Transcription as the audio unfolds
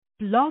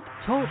Blog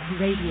Talk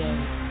Radio.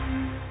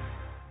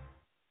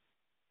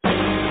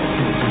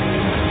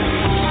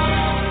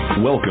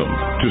 Welcome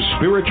to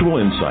Spiritual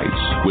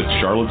Insights with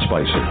Charlotte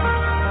Spicer.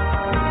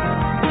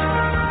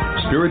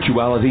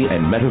 Spirituality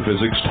and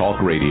Metaphysics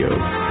Talk Radio,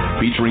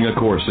 featuring a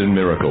course in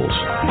miracles,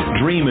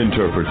 dream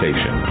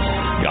interpretation,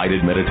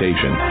 guided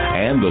meditation,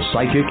 and the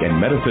psychic and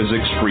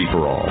metaphysics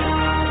free-for-all.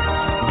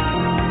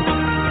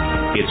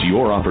 It's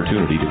your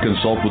opportunity to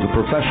consult with a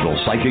professional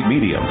psychic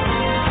medium,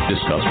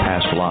 discuss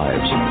past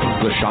lives,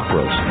 the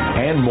chakras,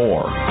 and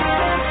more.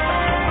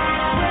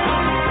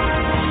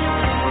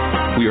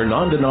 We are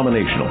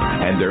non-denominational,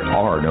 and there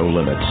are no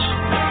limits.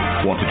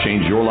 Want to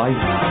change your life?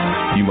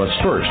 You must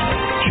first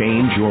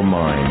change your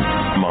mind.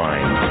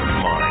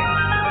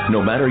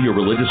 No matter your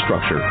religious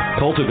structure,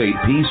 cultivate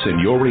peace in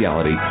your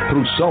reality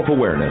through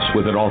self-awareness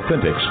with an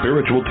authentic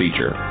spiritual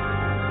teacher.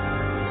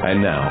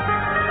 And now,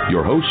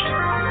 your host,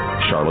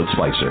 Charlotte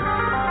Spicer.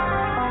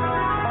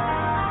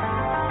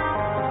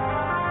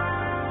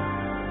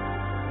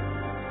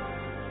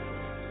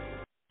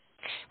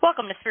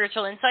 Welcome to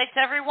Spiritual Insights,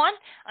 everyone.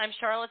 I'm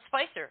Charlotte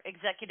Spicer,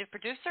 executive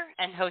producer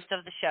and host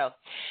of the show.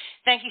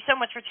 Thank you so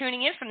much for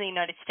tuning in from the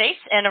United States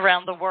and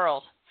around the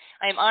world.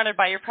 I am honored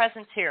by your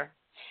presence here.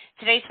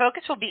 Today's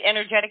focus will be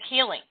energetic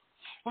healing.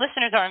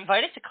 Listeners are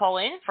invited to call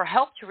in for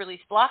help to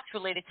release blocks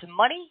related to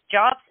money,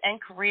 jobs,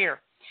 and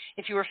career.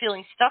 If you are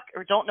feeling stuck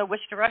or don't know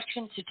which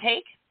direction to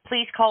take,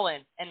 please call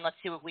in and let's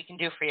see what we can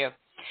do for you.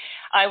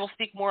 I will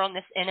speak more on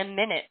this in a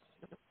minute.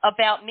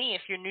 About me,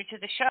 if you're new to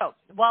the show,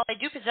 while I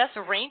do possess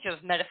a range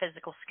of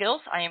metaphysical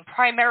skills, I am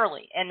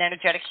primarily an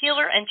energetic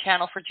healer and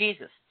channel for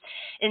Jesus.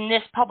 In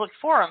this public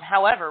forum,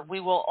 however, we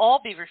will all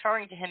be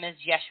referring to him as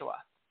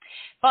Yeshua.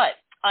 But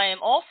I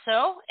am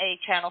also a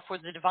channel for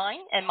the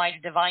divine, and my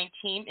divine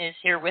team is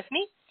here with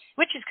me,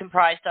 which is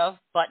comprised of,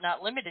 but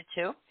not limited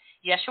to,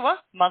 Yeshua,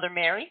 Mother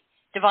Mary,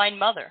 Divine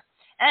Mother,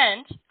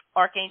 and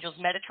Archangels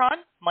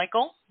Metatron,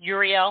 Michael,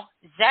 Uriel,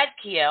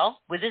 Zadkiel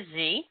with a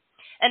Z,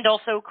 and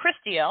also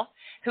Christiel,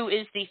 who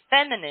is the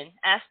feminine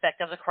aspect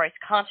of the Christ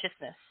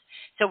consciousness.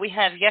 So we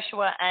have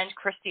Yeshua and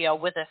Christiel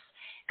with us,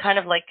 kind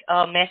of like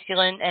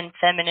masculine and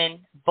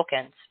feminine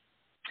bookends.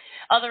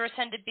 Other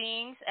ascended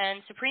beings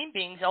and supreme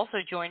beings also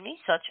join me,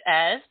 such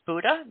as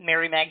Buddha,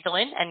 Mary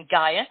Magdalene, and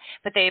Gaia,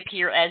 but they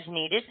appear as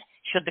needed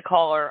should the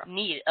caller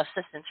need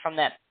assistance from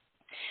them.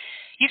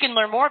 You can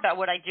learn more about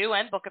what I do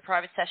and book a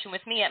private session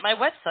with me at my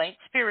website,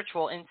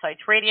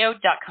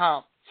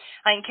 spiritualinsightsradio.com.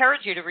 I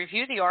encourage you to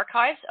review the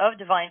archives of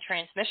Divine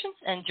Transmissions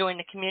and join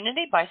the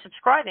community by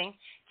subscribing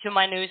to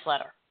my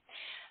newsletter.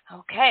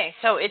 Okay,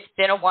 so it's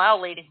been a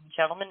while, ladies and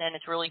gentlemen, and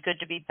it's really good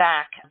to be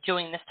back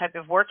doing this type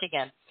of work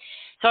again.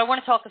 So I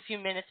want to talk a few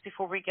minutes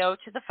before we go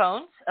to the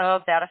phones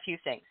about a few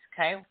things,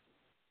 okay?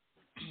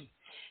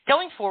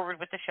 Going forward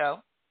with the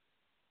show,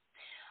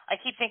 I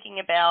keep thinking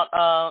about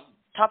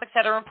topics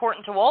that are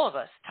important to all of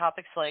us,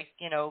 topics like,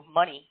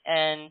 money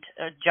and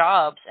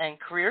jobs and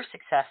career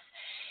success.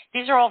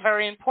 These are all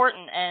very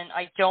important, and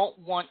I don't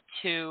want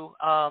to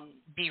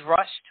be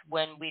rushed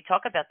when we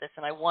talk about this,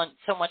 and I want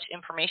so much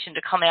information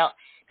to come out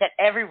that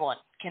everyone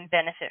can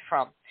benefit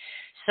from.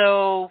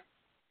 So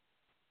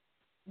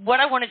what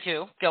I want to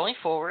do going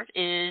forward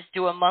is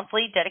do a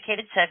monthly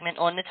dedicated segment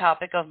on the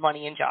topic of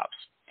money and jobs.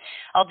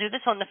 I'll do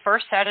this on the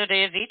first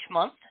Saturday of each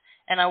month,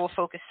 and I will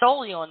focus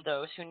solely on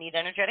those who need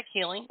energetic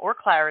healing or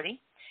clarity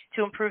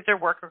to improve their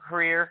work or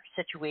career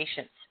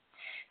situations.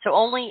 So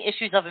only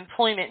issues of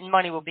employment and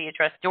money will be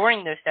addressed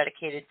during those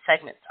dedicated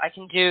segments. I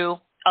can do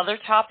other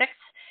topics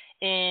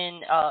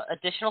in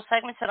additional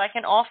segments that I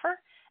can offer,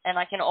 and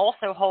I can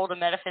also hold a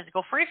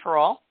metaphysical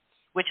free-for-all,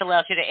 which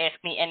allows you to ask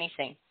me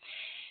anything.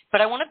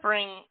 But I want to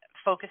bring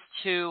focus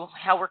to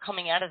how we're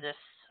coming out of this,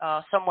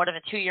 somewhat of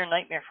a 2-year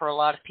nightmare for a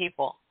lot of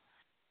people.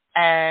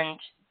 And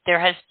there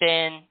has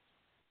been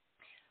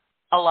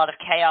a lot of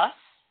chaos,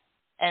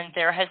 and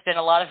there has been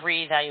a lot of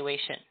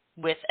reevaluation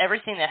with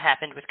everything that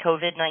happened with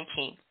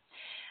COVID-19.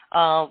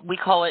 We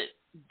call it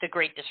the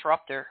Great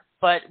Disruptor,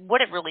 but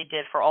what it really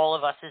did for all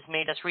of us is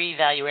made us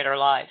reevaluate our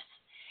lives.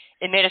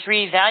 It made us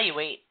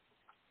reevaluate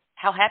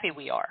how happy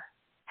we are,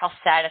 how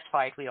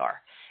satisfied we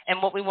are,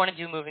 and what we want to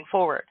do moving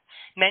forward.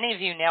 Many of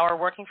you now are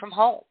working from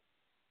home,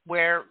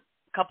 where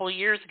a couple of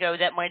years ago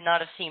that might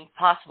not have seemed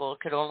possible. It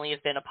could only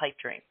have been a pipe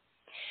dream.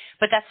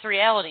 But that's the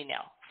reality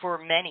now for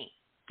many.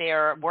 They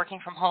are working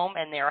from home,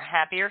 and they are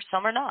happier.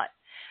 Some are not.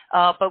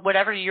 But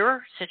whatever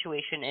your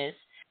situation is,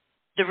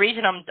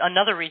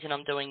 another reason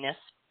I'm doing this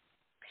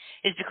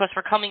is because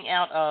we're coming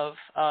out of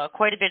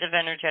quite a bit of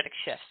energetic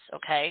shifts,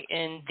 okay?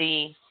 In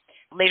the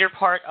later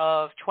part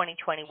of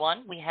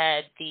 2021, we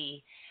had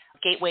the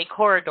Gateway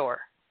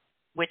Corridor,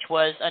 which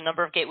was a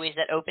number of gateways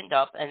that opened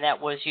up, and that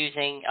was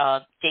using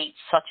dates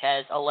such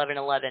as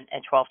 11/11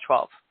 and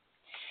 12/12.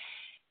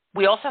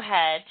 We also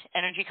had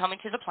energy coming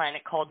to the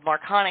planet called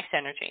Marconics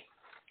Energy.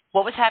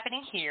 What was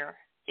happening here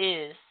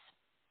is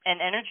an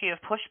energy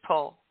of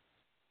push-pull,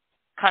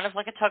 kind of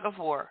like a tug of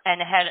war,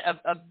 and it had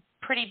a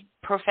pretty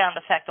profound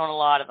effect on a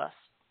lot of us.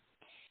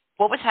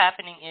 What was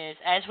happening is,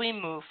 as we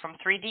move from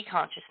 3D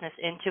consciousness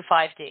into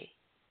 5D,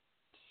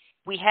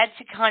 we had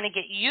to kind of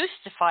get used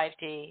to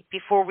 5D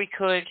before we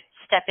could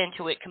step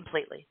into it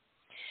completely.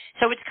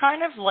 So it's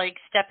kind of like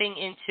stepping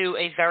into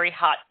a very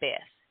hot bath.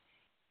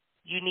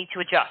 You need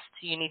to adjust.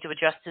 You need to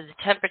adjust to the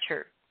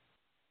temperature.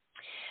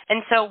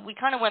 And so we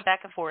kind of went back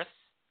and forth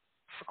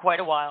for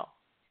quite a while.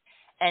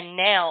 And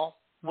now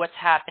what's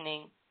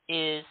happening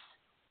is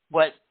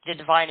what the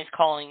divine is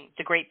calling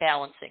the great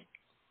balancing.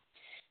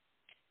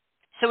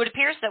 So it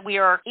appears that we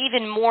are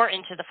even more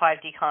into the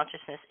 5D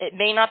consciousness. It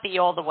may not be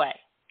all the way,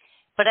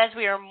 but as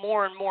we are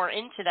more and more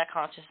into that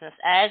consciousness,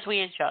 as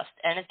we adjust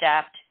and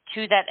adapt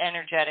to that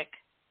energetic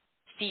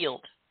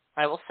field,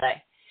 I will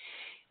say,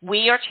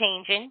 we are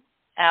changing.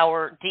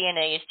 Our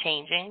DNA is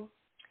changing.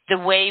 The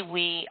way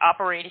we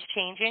operate is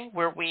changing,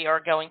 where we are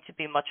going to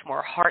be much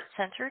more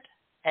heart-centered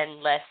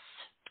and less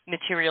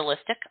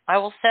materialistic, I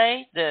will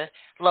say. The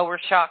lower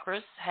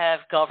chakras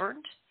have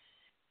governed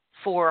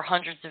for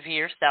hundreds of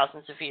years,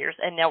 thousands of years,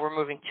 and now we're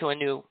moving to a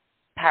new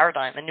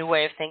paradigm, a new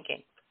way of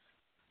thinking.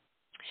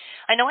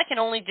 I know I can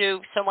only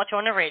do so much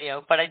on the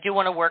radio, but I do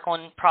want to work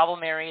on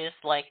problem areas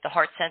like the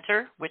heart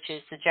center, which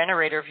is the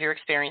generator of your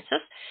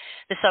experiences,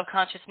 the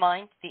subconscious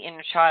mind, the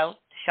inner child,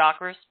 the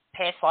chakras,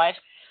 past lives,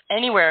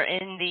 anywhere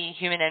in the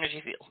human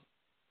energy field.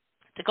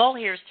 The goal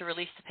here is to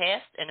release the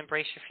past and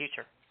embrace your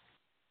future.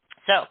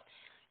 So,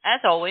 as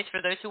always,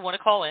 for those who want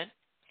to call in,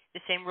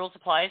 the same rules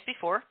apply as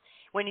before.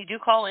 When you do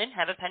call in,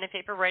 have a pen and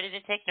paper ready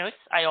to take notes.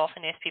 I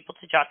often ask people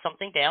to jot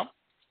something down.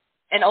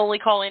 And only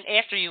call in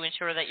after you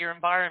ensure that your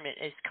environment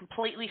is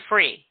completely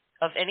free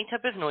of any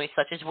type of noise,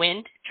 such as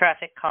wind,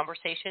 traffic,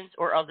 conversations,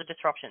 or other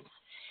disruptions.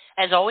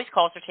 As always,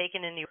 calls are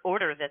taken in the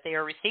order that they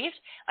are received.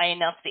 I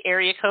announce the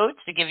area codes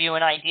to give you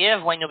an idea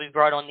of when you'll be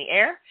brought on the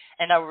air,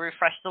 and I will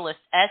refresh the list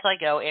as I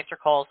go after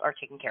calls are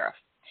taken care of.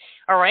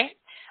 All right?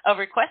 A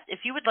request, if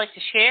you would like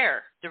to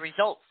share the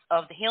results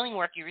of the healing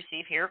work you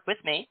receive here with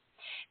me,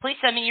 please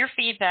send me your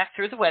feedback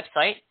through the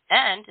website,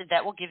 and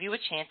that will give you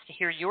a chance to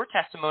hear your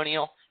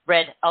testimonial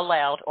read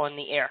aloud on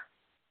the air.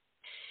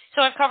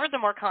 So I've covered the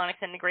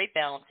Marconics and the Great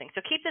Balancing.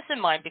 So keep this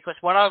in mind, because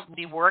what I'll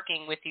be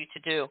working with you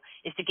to do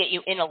is to get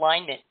you in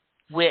alignment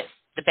with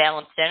the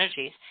balanced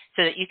energies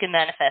so that you can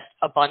manifest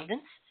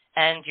abundance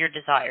and your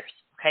desires.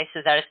 Okay,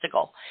 so that is the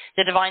goal.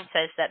 The divine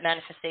says that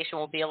manifestation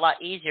will be a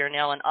lot easier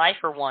now, and I,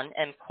 for one,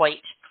 am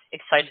quite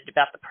excited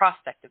about the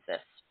prospect of this.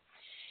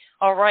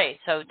 All right,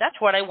 so that's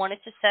what I wanted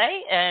to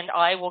say, and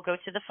I will go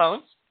to the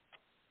phones.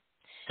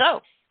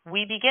 So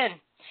we begin.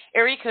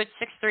 Area code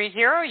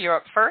 630, you're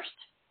up first.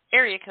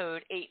 Area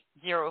code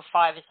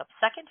 805 is up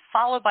second,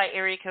 followed by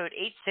area code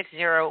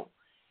 860.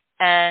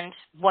 And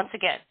once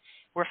again,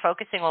 we're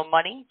focusing on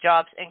money,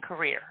 jobs, and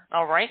career.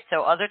 All right,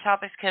 so other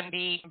topics can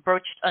be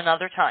broached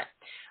another time.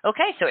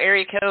 Okay, so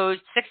area code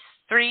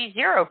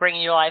 630,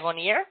 bringing you live on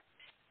the air.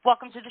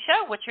 Welcome to the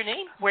show. What's your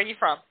name? Where are you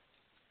from?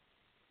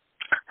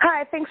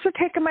 Hi, thanks for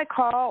taking my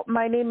call.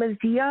 My name is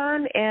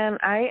Dion, and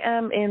I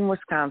am in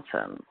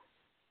Wisconsin.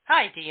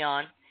 Hi,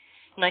 Dion.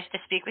 Nice to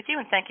speak with you,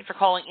 and thank you for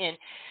calling in.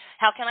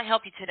 How can I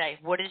help you today?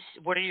 What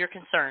are your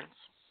concerns?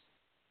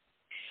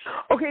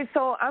 Okay,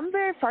 so I'm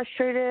very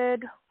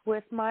frustrated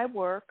with my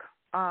work.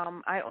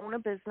 I own a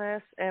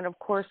business, and of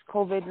course,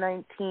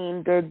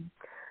 COVID-19 did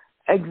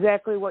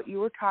exactly what you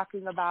were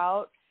talking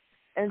about.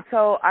 And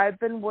so I've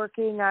been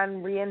working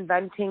on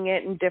reinventing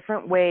it in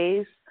different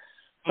ways.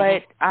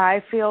 But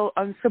I feel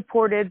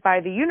unsupported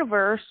by the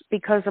universe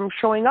because I'm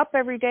showing up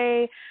every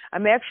day.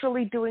 I'm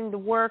actually doing the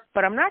work,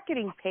 but I'm not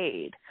getting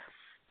paid.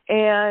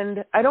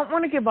 And I don't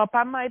want to give up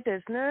on my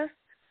business.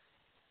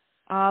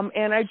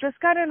 And I just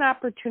got an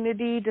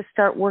opportunity to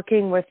start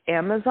working with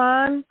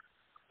Amazon,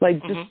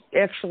 like just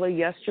actually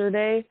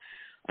yesterday.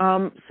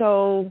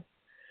 So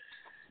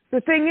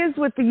the thing is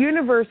with the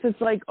universe, it's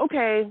like,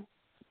 okay,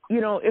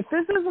 you know, if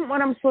this isn't what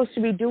I'm supposed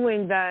to be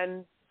doing,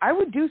 then I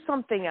would do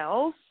something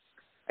else.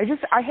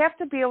 I have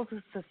to be able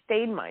to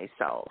sustain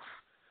myself.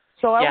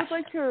 So I would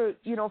like to,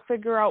 you know,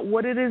 figure out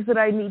what it is that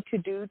I need to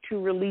do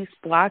to release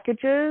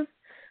blockages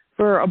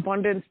for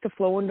abundance to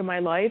flow into my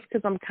life,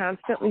 because I'm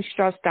constantly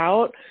stressed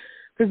out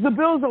because the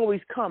bills always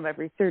come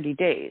every 30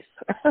 days.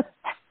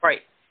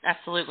 Right.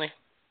 Absolutely.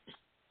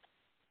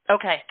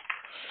 Okay.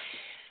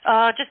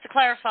 Just to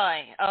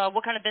clarify,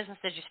 what kind of business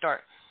did you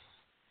start?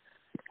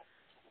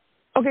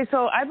 Okay,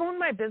 so I've owned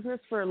my business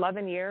for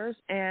 11 years,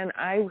 and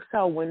I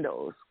sell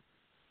windows.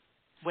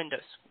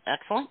 Windows.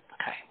 Excellent.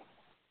 Okay.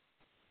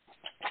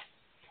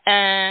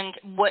 And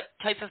what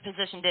type of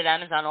position did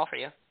Amazon offer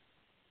you?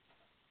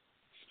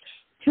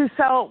 To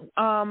sell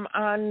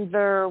on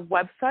their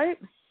website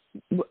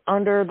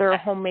under their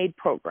homemade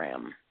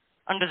program.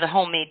 Under the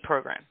homemade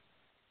program.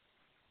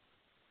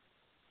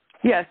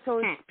 Yeah, so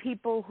it's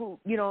people who,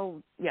 you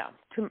know,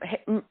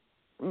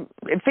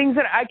 things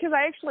that because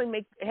I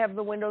actually have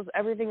the windows,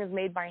 everything is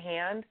made by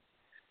hand.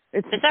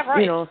 Is that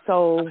right? You know,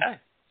 so,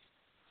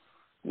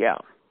 yeah.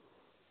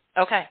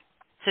 Okay,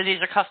 so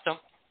these are custom,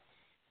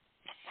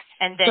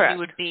 and then Correct. You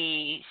would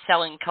be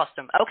selling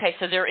custom. Okay,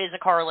 so there is a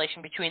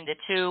correlation between the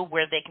two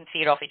where they can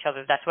feed off each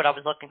other. That's what I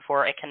was looking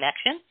for, a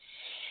connection.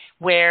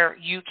 where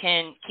you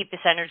can keep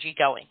this energy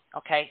going,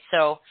 okay?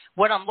 So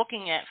what I'm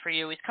looking at for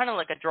you is kind of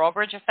like a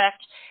drawbridge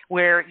effect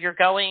where you're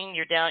going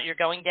down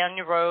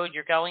your road,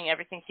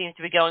 everything seems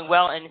to be going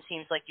well, and it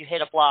seems like you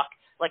hit a block,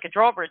 like a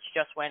drawbridge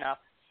just went up,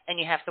 and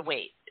you have to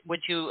wait.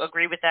 Would you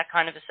agree with that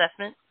kind of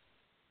assessment?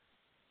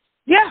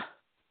 Yeah.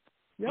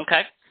 Yep.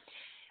 Okay.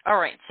 All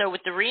right. So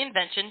with the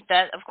reinvention,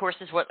 that, of course,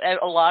 is what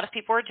a lot of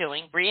people are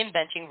doing,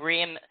 reinventing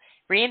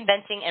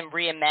and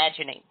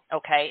reimagining,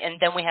 okay? And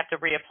then we have to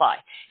reapply.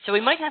 So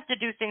we might have to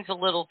do things a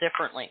little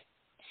differently.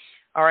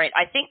 All right.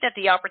 I think that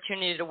the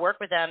opportunity to work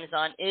with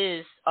Amazon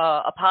is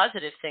a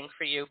positive thing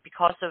for you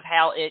because of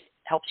how it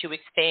helps you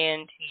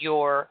expand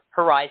your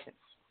horizons.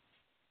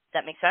 Does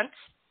that make sense?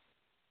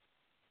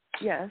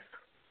 Yes.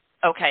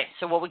 Okay.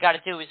 So what we got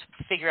to do is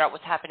figure out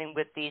what's happening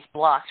with these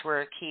blocks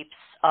where it keeps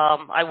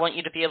I want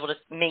you to be able to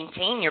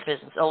maintain your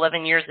business.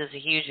 11 years is a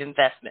huge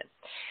investment.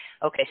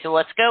 Okay, so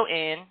let's go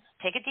in,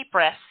 take a deep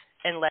breath,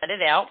 and let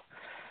it out.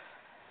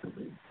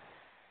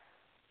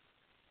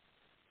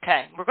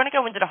 Okay, we're going to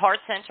go into the heart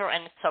center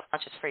and the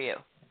subconscious for you.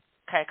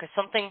 Okay, because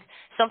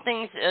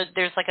something's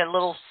there's like a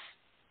little,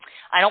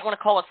 I don't want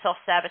to call it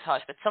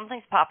self-sabotage, but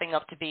something's popping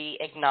up to be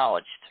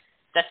acknowledged.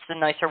 That's the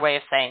nicer way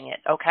of saying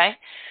it, okay?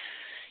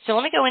 So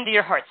let me go into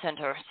your heart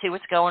center, see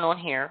what's going on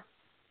here.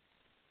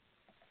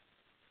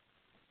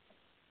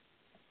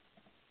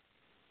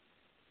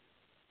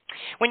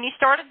 When you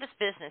started this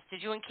business,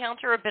 did you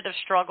encounter a bit of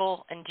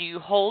struggle, and do you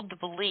hold the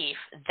belief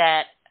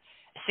that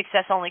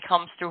success only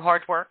comes through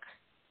hard work?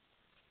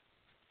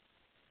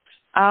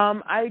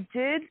 I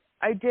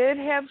did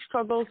have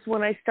struggles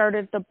when I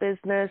started the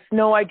business.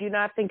 No, I do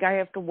not think I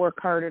have to work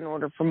hard in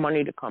order for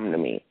money to come to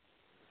me.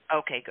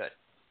 Okay, good.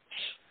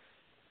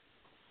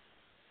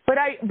 But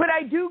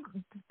I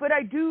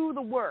do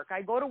the work.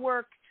 I go to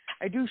work.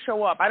 I do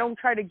show up. I don't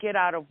try to get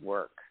out of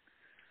work.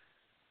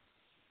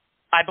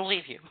 I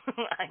believe you.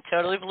 I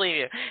totally believe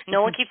you.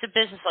 No one keeps a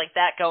business like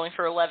that going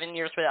for 11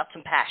 years without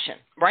some passion,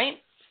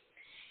 right?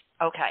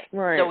 Okay.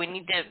 Right. So we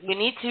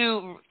need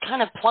to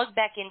kind of plug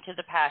back into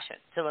the passion.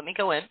 So let me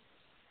go in.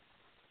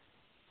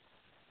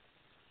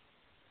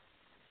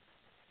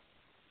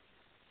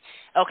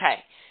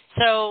 Okay.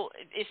 So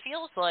it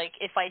feels like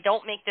if I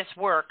don't make this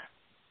work,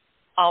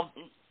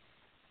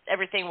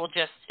 everything will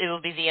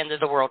be the end of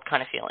the world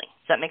kind of feeling.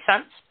 Does that make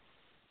sense?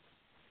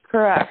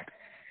 Correct.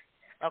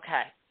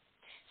 Okay.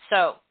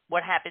 So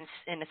what happens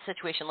in a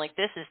situation like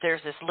this is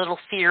there's this little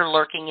fear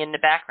lurking in the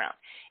background.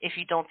 If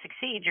you don't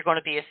succeed, you're going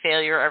to be a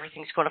failure,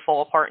 everything's going to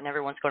fall apart, and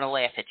everyone's going to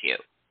laugh at you.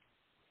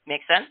 Make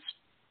sense?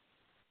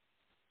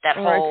 That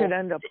I could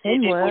end up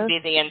homeless. It would be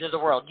the end of the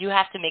world. You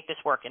have to make this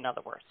work, in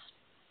other words.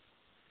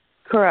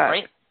 Correct.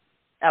 Right?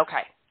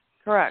 Okay.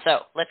 Correct.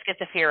 So let's get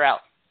the fear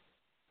out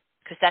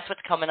because that's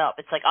what's coming up.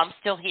 It's like, I'm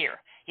still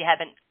here. You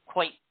haven't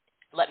quite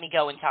let me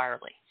go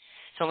entirely.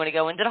 So I'm going to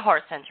go into the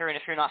heart center, and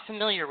if you're not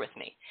familiar with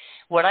me,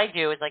 what I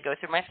do is I go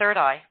through my third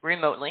eye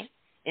remotely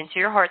into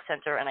your heart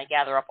center, and I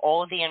gather up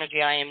all of the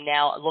energy I am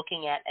now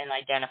looking at and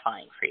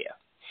identifying for you.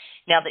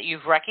 Now that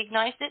you've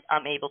recognized it,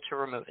 I'm able to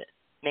remove it.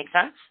 Make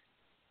sense?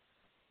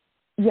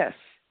 Yes.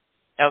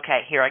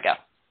 Okay, here I go.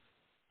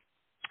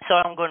 So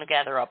I'm going to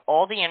gather up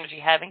all the energy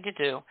having to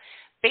do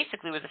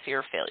basically with the fear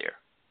of failure.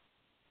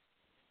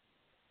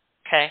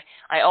 Okay?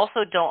 I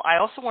also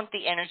want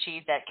the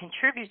energy that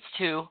contributes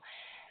to,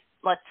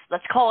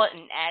 let's call it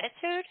an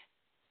attitude,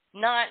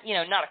 not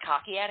a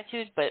cocky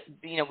attitude, but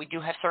we do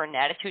have certain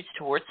attitudes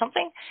towards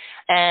something,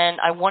 and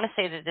I want to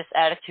say that this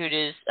attitude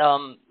is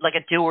like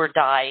a do or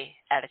die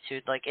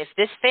attitude. Like if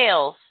this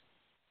fails,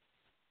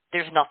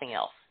 there's nothing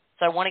else.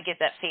 So I want to get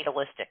that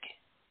fatalistic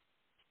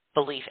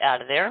belief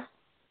out of there.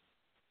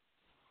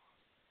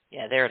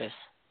 Yeah, there it is.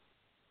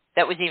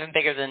 That was even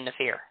bigger than the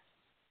fear.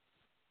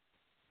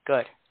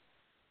 Good.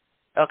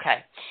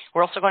 Okay.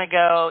 We're also going to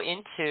go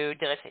into,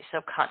 did I say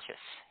subconscious?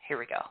 Here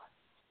we go.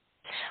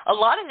 A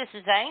lot of this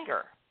is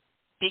anger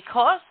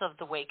because of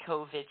the way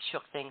COVID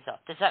shook things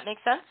up. Does that make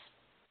sense?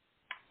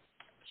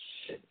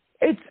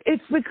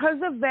 It's because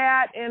of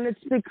that, and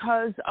it's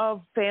because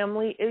of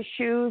family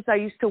issues. I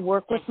used to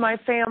work with my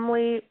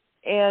family,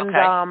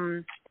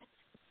 and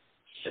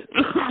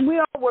we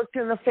all worked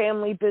in the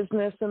family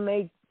business, and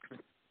they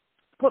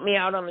put me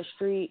out on the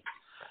street,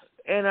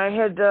 and I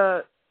had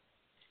to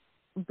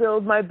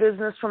build my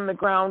business from the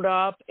ground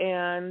up,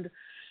 and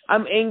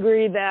I'm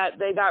angry that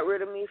they got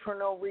rid of me for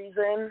no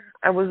reason.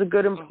 I was a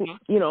good,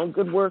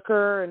 good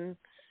worker, and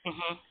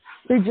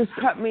they just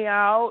cut me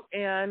out,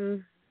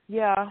 and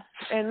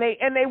and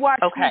they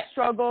watched me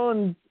struggle,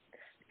 and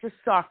it just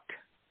sucked.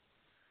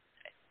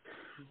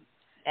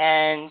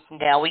 And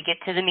now we get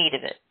to the meat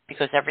of it,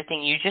 because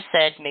everything you just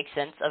said makes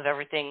sense of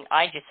everything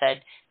I just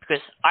said,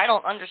 because I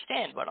don't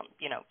understand what I'm,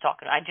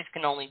 talking. I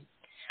can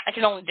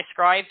only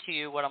describe to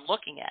you what I'm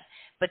looking at.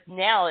 But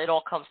now it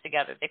all comes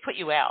together. They put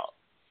you out.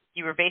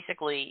 You were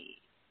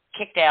basically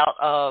kicked out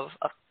of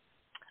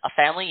a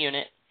family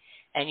unit,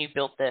 and you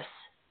built this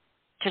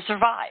to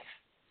survive.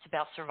 It's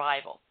about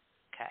survival.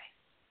 Okay.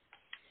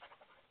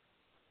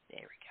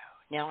 There we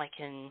go. Now I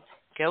can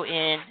go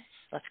in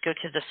Let's go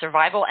to the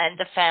survival and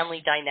the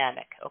family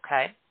dynamic,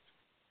 okay?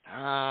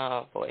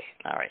 Oh, boy.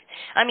 All right.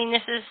 I mean,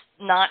 this is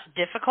not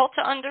difficult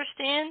to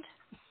understand.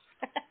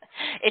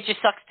 It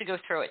just sucks to go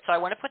through it. So I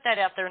want to put that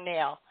out there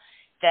now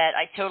that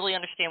I totally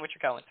understand what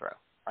you're going through,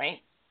 right?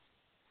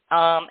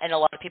 And a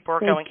lot of people are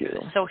going through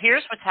this. So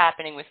here's what's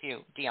happening with you,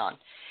 Dion.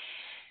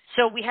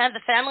 So we have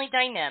the family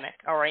dynamic,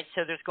 all right?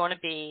 So there's going to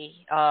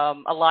be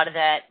a lot of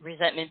that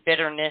resentment,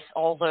 bitterness,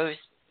 all those,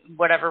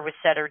 whatever was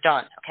said or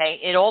done, okay?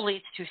 It all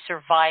leads to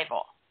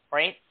survival,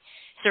 right?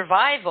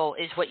 Survival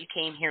is what you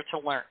came here to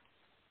learn.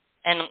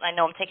 And I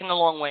know I'm taking the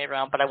long way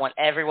around, but I want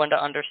everyone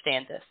to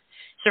understand this.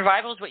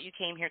 Survival is what you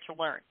came here to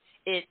learn.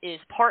 It is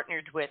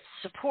partnered with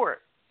support.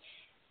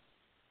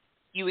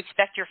 You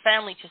expect your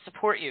family to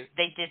support you.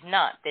 They did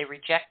not. They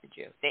rejected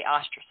you. They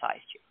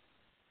ostracized you,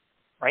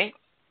 right?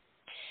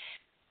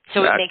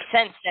 So it makes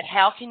sense that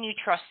how can you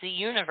trust the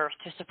universe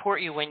to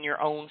support you when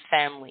your own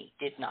family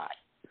did not?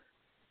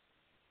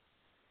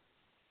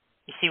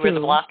 You see where the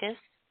block is?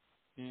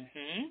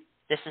 Mm-hmm.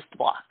 This is the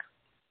block.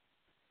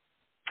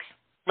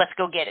 Let's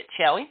go get it,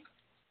 shall we?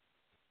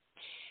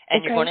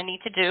 And you're going to need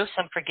to do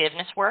some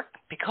forgiveness work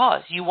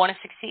because you want to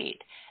succeed.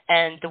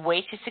 And the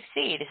way to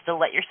succeed is to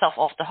let yourself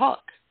off the hook.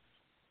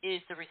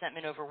 Is the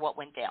resentment over what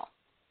went down,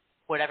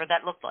 whatever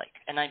that looked like.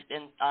 And I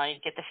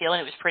get the feeling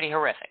it was pretty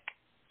horrific,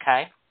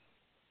 okay?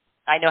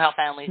 I know how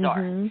families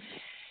are.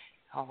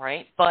 All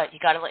right? But you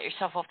got to let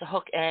yourself off the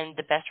hook, and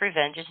the best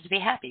revenge is to be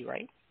happy,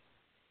 right?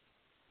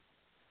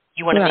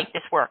 You want to make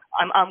this work.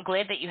 I'm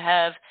glad that you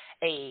have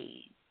a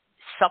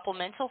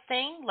supplemental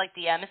thing like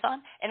the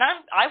Amazon, and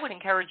I would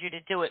encourage you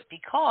to do it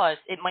because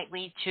it might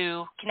lead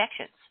to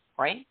connections,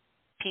 right?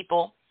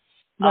 People,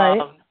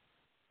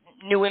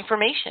 new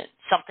information,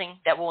 something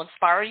that will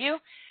inspire you.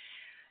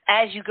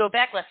 As you go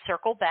back, let's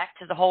circle back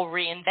to the whole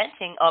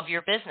reinventing of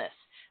your business.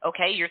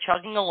 Okay, you're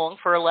chugging along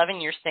for 11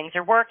 years, things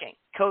are working.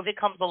 COVID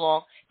comes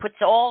along, puts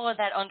all of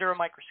that under a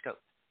microscope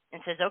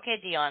and says, okay,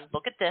 Dion,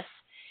 look at this.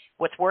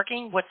 What's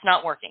working, what's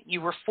not working. You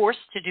were forced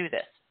to do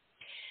this.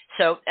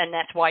 So, and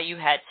that's why you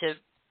had to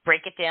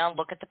break it down,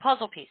 look at the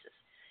puzzle pieces.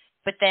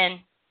 But then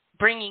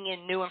bringing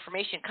in new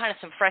information, kind of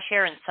some fresh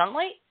air and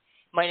sunlight,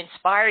 might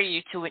inspire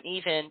you to an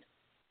even,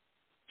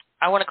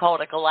 I want to call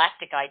it a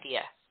galactic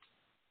idea.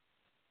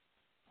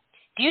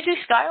 Do you do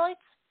skylights?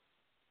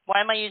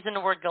 Why am I using the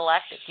word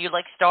galactic? Do you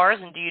like stars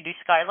and do you do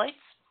skylights?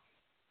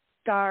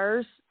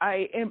 Stars.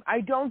 I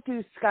don't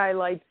do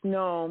skylights,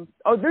 no.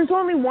 Oh, there's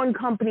only one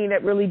company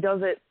that really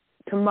does it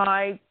to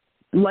my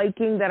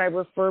liking that I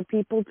refer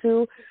people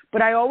to,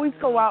 but I always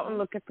go out and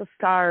look at the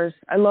stars.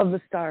 I love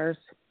the stars.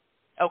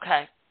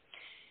 Okay.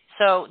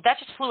 So that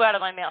just flew out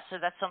of my mouth, so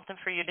that's something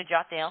for you to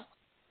jot down.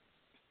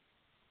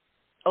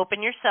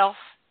 Open yourself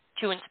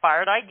to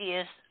inspired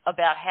ideas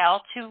about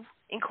how to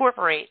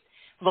incorporate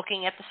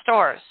looking at the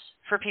stars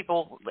for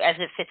people as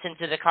it fits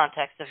into the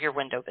context of your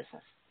window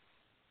business.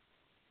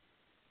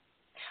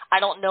 I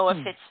don't know if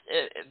it's,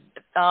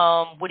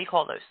 what do you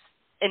call those?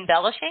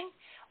 Embellishing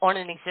on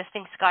an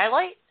existing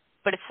skylight,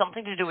 but it's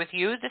something to do with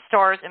you, the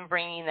stars, and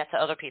bringing that to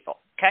other people,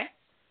 okay?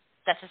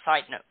 That's a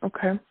side note.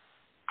 Okay.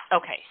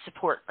 Okay,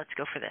 support. Let's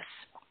go for this.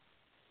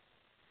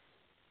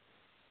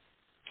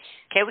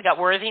 Okay, we got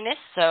worthiness,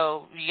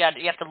 so you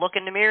have to look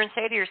in the mirror and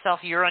say to yourself,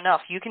 you're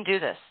enough. You can do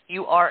this.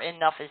 You are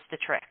enough is the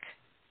trick.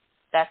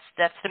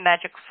 That's the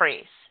magic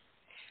phrase.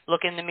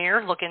 Look in the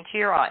mirror, look into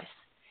your eyes,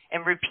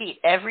 and repeat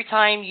every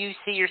time you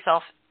see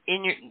yourself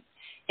in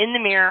the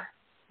mirror,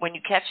 when you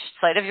catch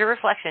sight of your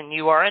reflection,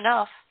 you are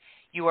enough.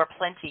 You are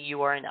plenty.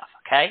 You are enough,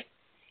 okay?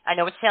 I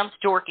know it sounds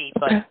dorky,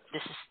 but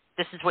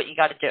this is what you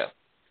got to do.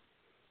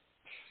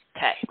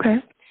 Okay.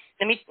 Okay.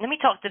 Let me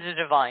talk to the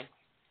divine.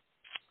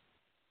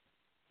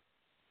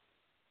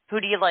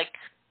 Who do you like?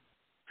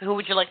 Who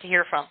would you like to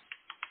hear from?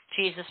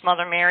 Jesus,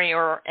 Mother Mary,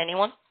 or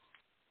anyone?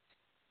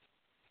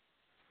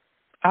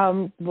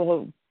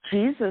 Well,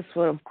 Jesus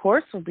would, of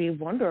course, would be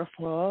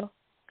wonderful.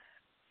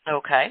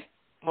 Okay.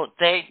 Well,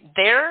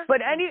 they're but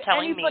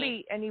telling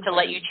anybody to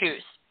let you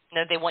choose.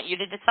 No, they want you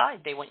to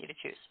decide. They want you to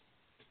choose.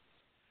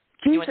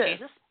 Jesus. You want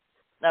Jesus?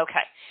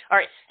 Okay. All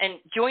right. And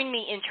join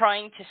me in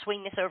trying to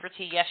swing this over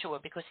to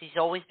Yeshua because he's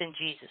always been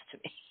Jesus to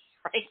me,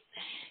 right?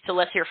 So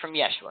let's hear from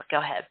Yeshua. Go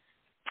ahead.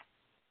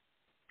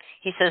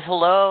 He says,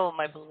 hello,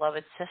 my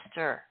beloved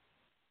sister.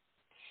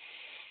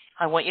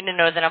 I want you to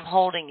know that I'm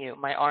holding you.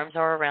 My arms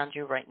are around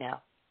you right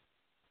now.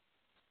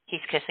 He's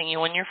kissing you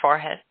on your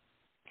forehead.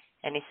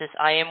 And he says,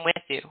 I am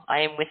with you. I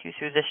am with you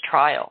through this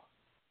trial.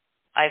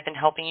 I've been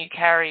helping you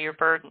carry your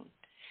burden.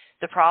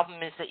 The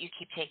problem is that you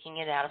keep taking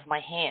it out of my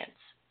hands.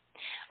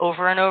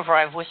 Over and over,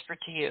 I've whispered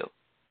to you,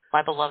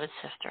 my beloved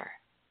sister,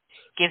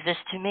 give this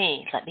to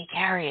me. Let me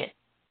carry it.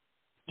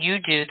 You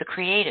do the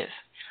creative.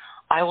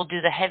 I will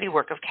do the heavy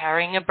work of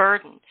carrying a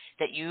burden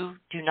that you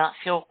do not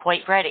feel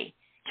quite ready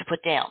to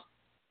put down.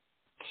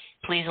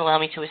 Please allow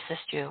me to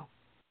assist you.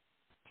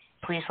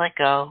 Please let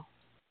go.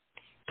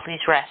 Please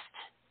rest.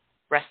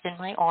 Rest in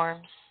my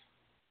arms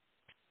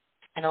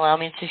and allow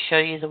me to show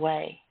you the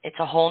way. It's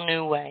a whole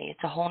new way.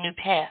 It's a whole new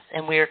path,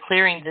 and we are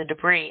clearing the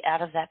debris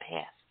out of that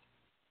path.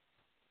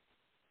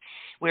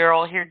 We are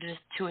all here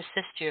to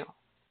assist you.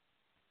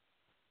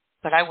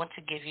 But I want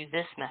to give you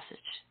this message,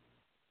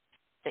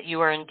 that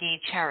you are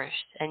indeed cherished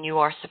and you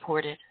are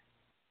supported.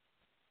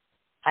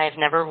 I have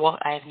never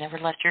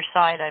left your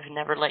side. I have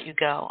never let you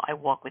go. I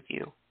walk with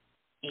you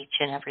each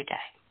and every day.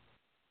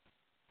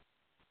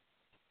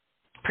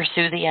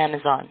 Pursue the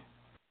Amazon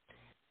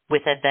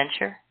with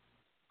adventure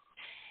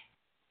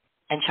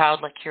and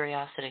childlike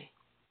curiosity.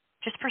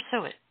 Just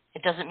pursue it.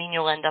 It doesn't mean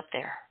you'll end up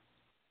there.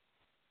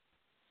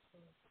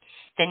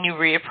 Then you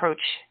reapproach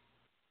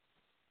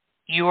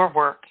your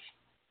work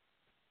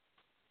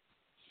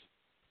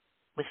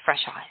with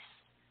fresh eyes.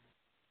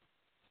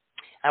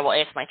 I will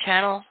ask my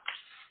channel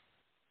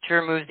to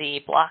remove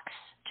the blocks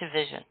to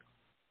vision.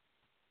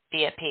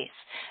 Be at peace.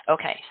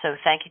 Okay, so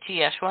thank you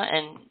to Yeshua,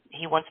 and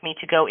he wants me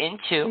to go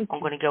into, I'm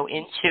going to go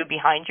into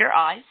behind your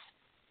eyes,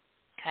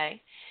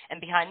 okay?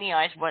 And behind the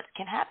eyes, what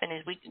can happen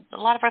is a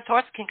lot of our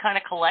thoughts can kind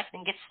of collect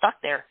and get stuck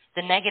there,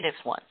 the negative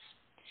ones.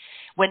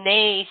 When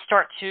they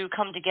start to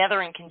come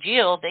together and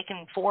congeal, they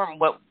can form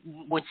what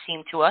would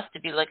seem to us to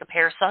be like a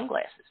pair of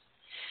sunglasses.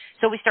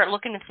 So we start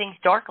looking at things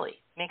darkly.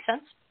 Make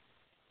sense?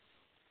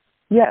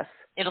 Yes.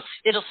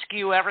 It'll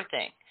skew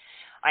everything.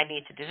 I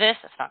need to do this.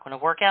 It's not going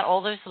to work out.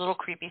 All those little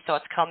creepy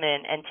thoughts come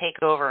in and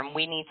take over, and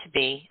we need to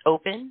be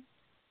open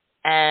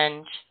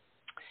and,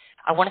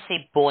 I want to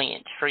say,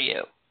 buoyant for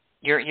you.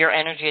 Your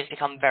energy has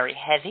become very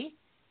heavy,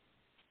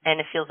 and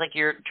it feels like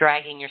you're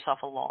dragging yourself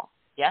along.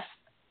 Yes?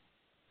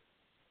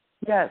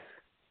 Yes.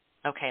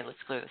 Okay, let's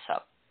clear this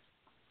up.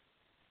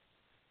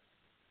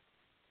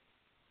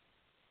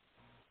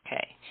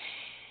 Okay.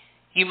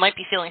 You might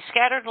be feeling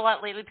scattered a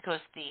lot lately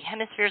because the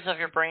hemispheres of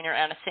your brain are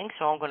out of sync,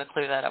 so I'm going to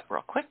clear that up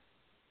real quick.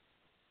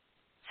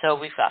 So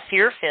we've got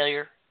fear of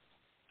failure,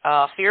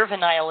 fear of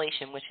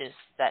annihilation, which is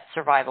that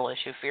survival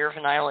issue, fear of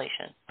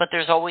annihilation. But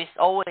there's always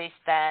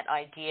that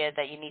idea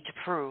that you need to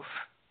prove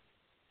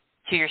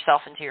to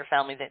yourself and to your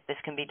family that this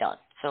can be done.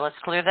 So let's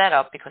clear that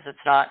up because it's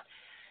not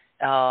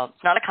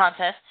a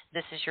contest.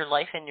 This is your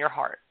life and your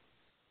heart.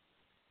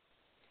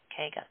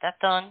 Okay, got that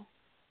done.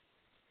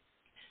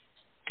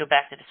 Go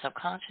back to the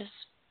subconscious.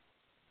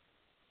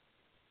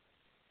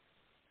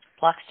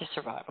 Blocks to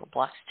survival,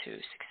 blocks to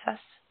success.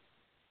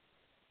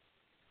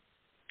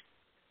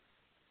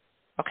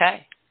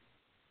 Okay.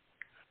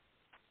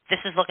 This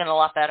is looking a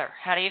lot better.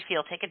 How do you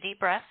feel? Take a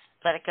deep breath,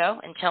 let it go,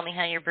 and tell me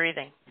how you're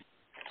breathing.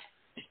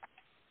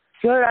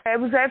 Good. I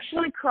was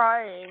actually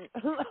crying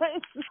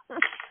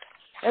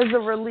as a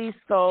release,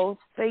 so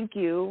thank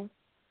you.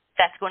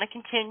 That's going to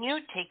continue.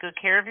 Take good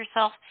care of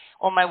yourself.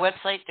 On my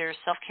website, there's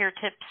self-care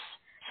tips,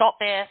 salt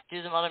bath,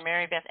 do the Mother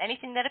Mary bath,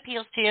 anything that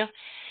appeals to you.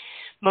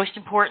 Most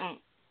important,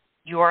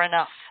 you are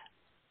enough.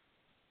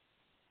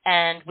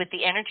 And with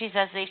the energies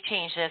as they've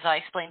changed, as I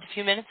explained a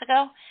few minutes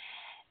ago,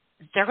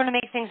 they're going to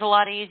make things a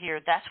lot easier.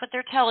 That's what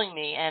they're telling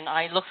me, and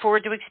I look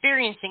forward to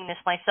experiencing this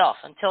myself.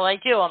 Until I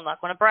do, I'm not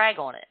going to brag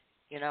on it,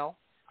 you know.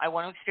 I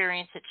want to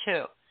experience it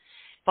too.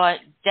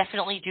 But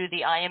definitely do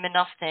the I am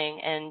enough thing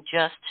and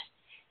just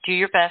do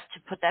your best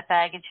to put that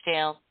baggage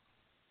down.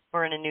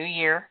 We're in a new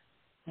year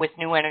with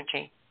new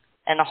energy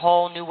and a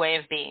whole new way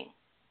of being.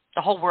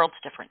 The whole world's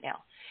different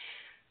now.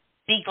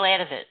 Be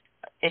glad of it,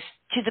 if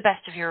to the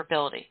best of your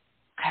ability.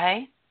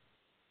 Okay?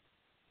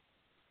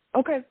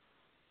 Okay.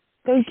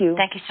 Thank you.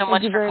 Thank you so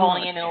much for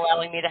calling in and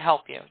allowing me to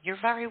help you. You're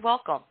very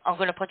welcome. I'm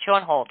going to put you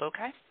on hold,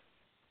 okay?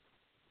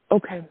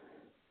 Okay.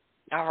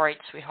 All right,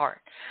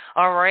 sweetheart.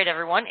 All right,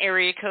 everyone.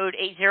 Area code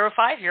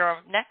 805, you're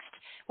up next.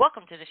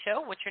 Welcome to the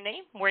show. What's your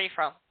name? Where are you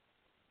from?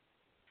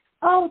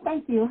 Oh,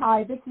 thank you.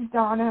 Hi, this is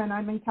Donna, and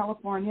I'm in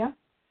California.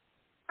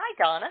 Hi,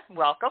 Donna.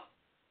 Welcome.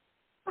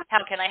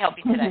 How can I help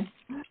you today?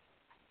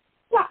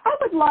 Yeah, I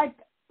would like,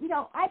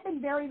 I've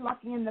been very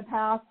lucky in the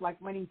past, like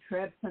winning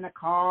trips in a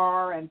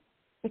car, and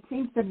it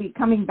seems to be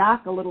coming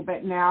back a little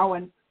bit now,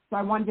 and so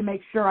I wanted to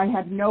make sure I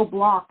had no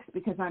blocks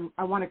because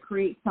I want to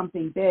create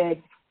something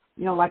big,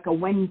 like a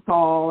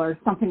windfall or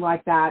something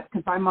like that,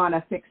 because I'm on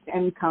a fixed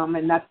income,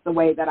 and that's the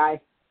way that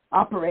I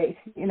operate,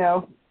 and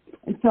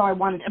so I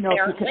wanted to know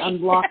if you could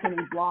unblock any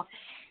blocks.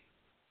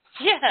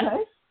 Yeah.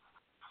 Okay?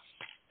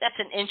 That's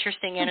an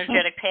interesting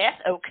energetic path.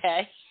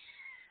 Okay.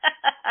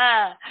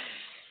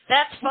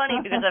 That's funny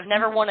because I've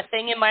never won a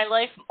thing in my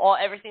life.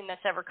 Everything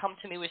that's ever come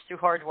to me was through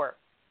hard work.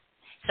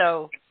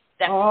 So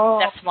that's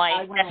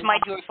my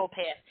joyful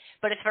path.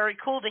 But it's very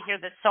cool to hear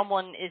that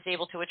someone is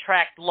able to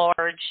attract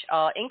large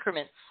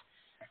increments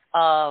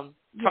from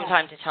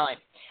time to time.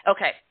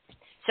 Okay.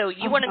 So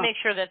you want to make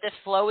sure that this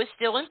flow is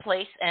still in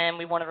place, and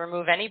we want to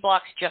remove any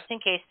blocks just in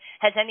case.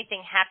 Has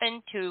anything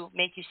happened to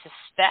make you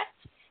suspect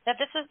that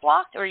this is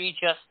blocked, or are you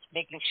just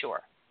making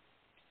sure?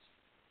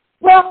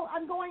 Well,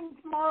 I'm going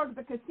tomorrow to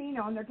the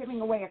casino, and they're giving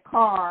away a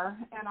car,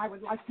 and I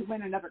would like to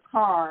win another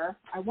car.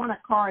 I won a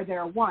car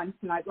there once,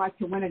 and I'd like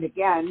to win it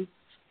again.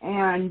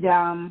 And, so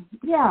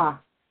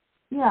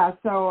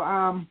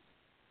I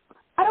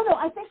don't know.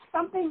 I think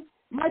something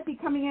might be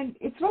coming in.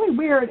 It's really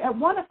weird. At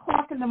 1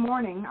 o'clock in the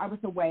morning, I was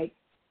awake,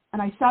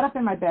 and I sat up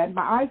in my bed.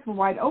 My eyes were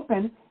wide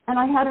open, and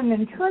I had an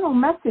internal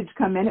message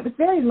come in. It was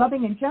very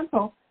loving and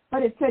gentle,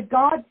 but it said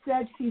God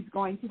said she's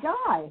going to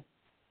die.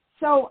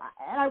 So,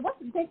 and I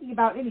wasn't thinking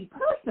about any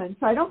person,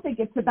 so I don't think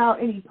it's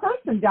about any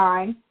person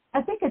dying.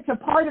 I think it's a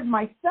part of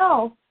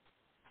myself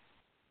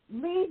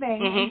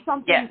leaving and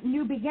something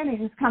new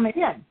beginnings coming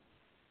in.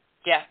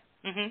 Yeah.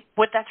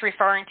 What that's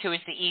referring to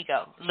is the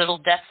ego, little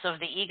depths of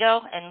the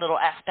ego and little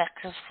aspects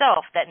of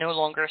self that no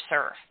longer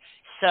serve.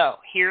 So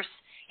here's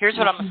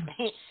what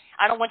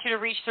I don't want you to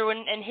reach through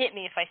and hit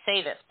me if I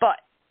say this, but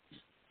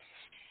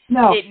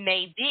no. It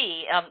may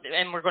be,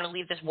 and we're going to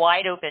leave this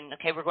wide open,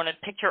 okay? We're going to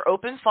picture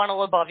open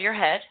funnel above your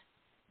head.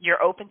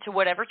 You're open to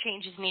whatever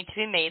changes need to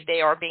be made. They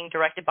are being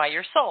directed by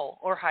your soul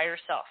or higher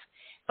self.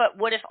 But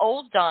what if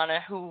old Donna,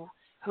 who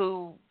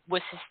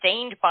was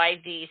sustained by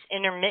these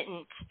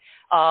intermittent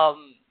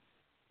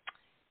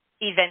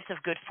events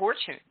of good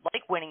fortune,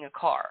 like winning a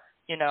car,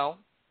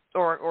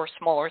 or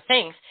smaller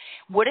things,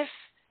 what if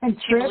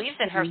she believes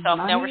in herself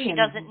now where she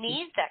doesn't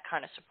need that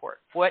kind of support?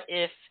 What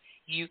if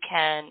you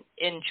can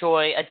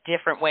enjoy a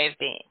different way of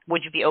being?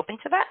 Would you be open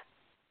to that?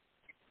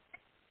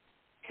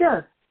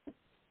 Sure.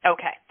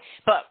 Okay,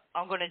 but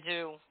I'm going to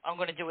do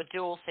a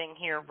dual thing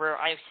here where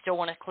I still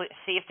want to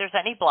see if there's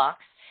any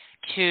blocks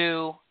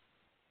to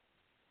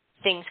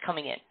things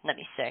coming in. Let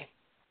me see.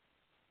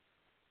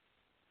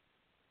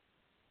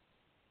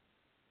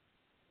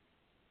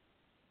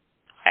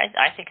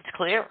 I think it's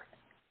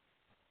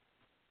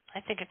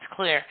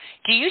clear.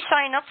 Do you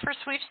sign up for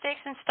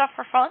sweepstakes and stuff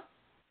for fun?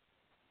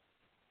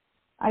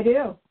 I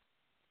do.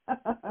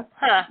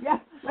 Huh. Yeah,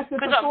 like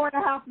there's a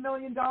 $4.5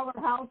 million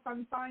house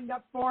I'm signed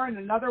up for, and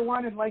another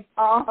one in Lake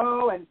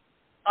Tahoe, and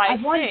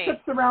I've won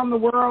trips around the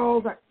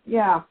world.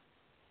 Yeah.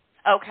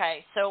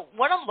 Okay, so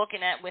what I'm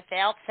looking at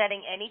without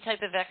setting any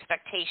type of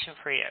expectation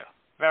for you,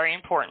 very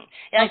important.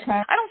 And okay.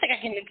 I don't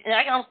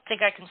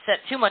think I can set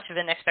too much of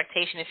an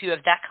expectation if you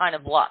have that kind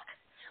of luck.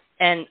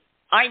 And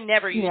I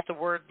never use the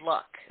word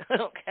luck.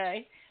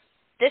 Okay.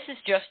 This is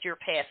just your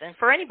path. And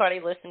for anybody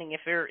listening,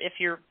 if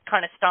you're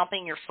kind of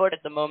stomping your foot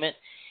at the moment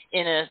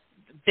in a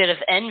bit of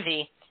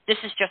envy, this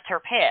is just her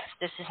path.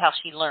 This is how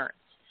she learns.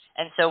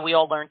 And so we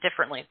all learn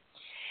differently.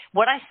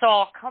 What I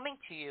saw coming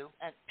to you,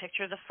 and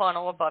picture the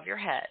funnel above your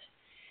head,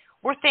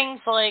 were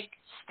things like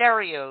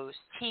stereos,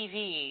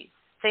 TVs,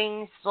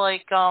 things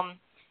like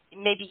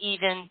maybe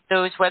even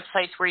those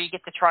websites where you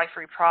get to try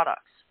free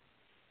products.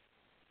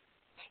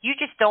 You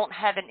just don't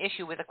have an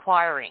issue with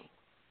acquiring.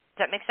 Does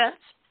that make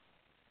sense?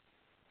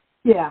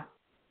 Yeah.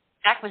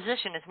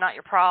 Acquisition is not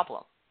your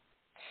problem.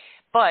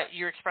 But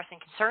you're expressing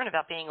concern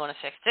about being on a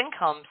fixed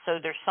income, so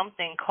there's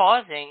something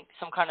causing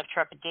some kind of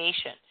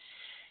trepidation.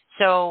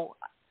 So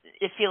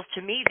it feels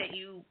to me that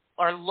you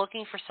are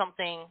looking for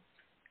something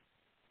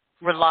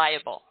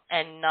reliable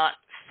and not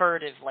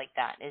furtive like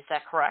that. Is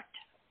that correct?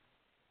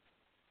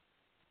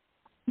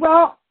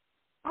 Well,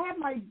 I have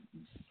my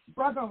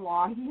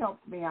brother-in-law. He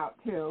helps me out,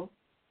 too.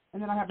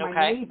 And then I have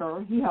my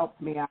neighbor. He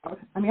helps me out.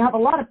 I mean, I have a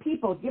lot of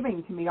people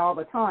giving to me all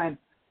the time.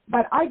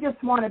 But I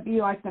just want to be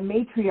like the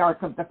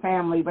matriarch of the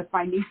family with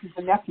my nieces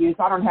and nephews.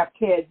 I don't have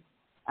kids.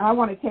 And I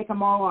want to take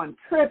them all on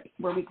trips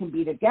where we can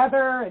be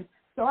together. And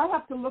so I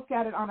have to look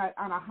at it on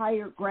a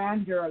higher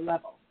grandeur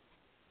level.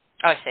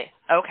 I see.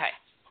 Okay.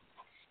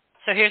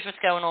 So here's what's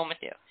going on with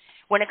you.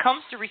 When it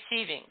comes to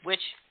receiving, which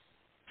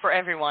for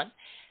everyone,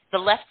 the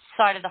left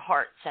side of the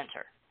heart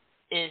center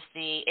is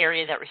the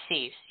area that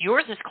receives.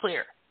 Yours is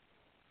clear.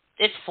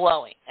 It's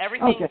flowing.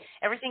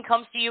 Everything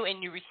comes to you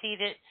and you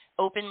receive it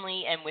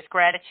openly and with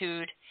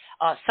gratitude.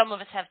 Some of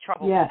us have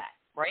trouble with that,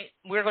 right?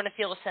 We're going to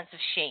feel a sense of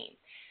shame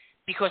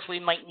because we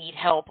might need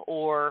help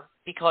or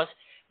because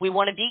we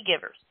want to be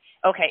givers.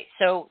 Okay,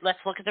 so let's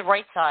look at the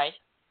right side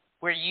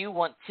where you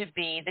want to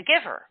be the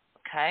giver,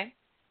 okay?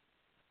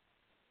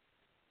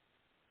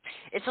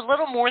 It's a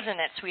little more than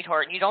that,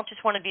 sweetheart. You don't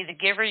just want to be the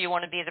giver, you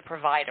want to be the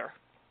provider.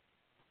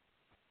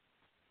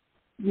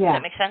 Yeah. Does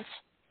that make sense?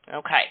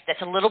 Okay,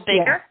 that's a little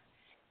bigger. Yeah.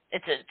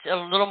 It's a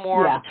little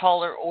more of a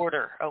taller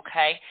order,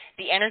 okay?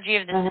 The energy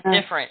of this is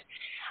different.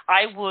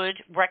 I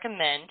would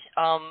recommend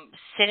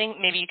sitting,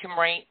 maybe you can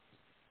write,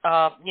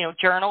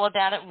 journal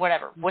about it,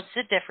 whatever. What's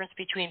the difference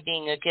between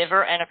being a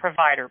giver and a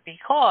provider?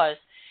 Because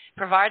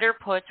provider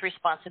puts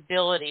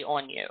responsibility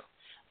on you.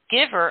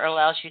 Giver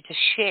allows you to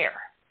share.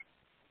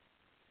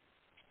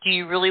 Do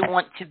you really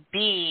want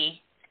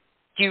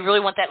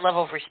that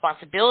level of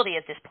responsibility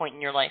at this point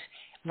in your life?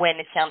 When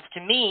it sounds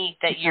to me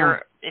that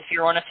if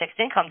you're on a fixed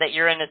income, that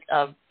you're in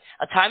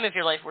a time of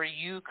your life where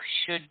you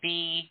should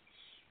be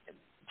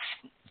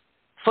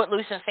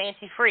footloose and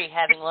fancy free,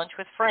 having lunch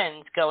with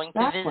friends, going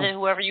to visit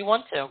whoever you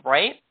want to,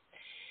 right?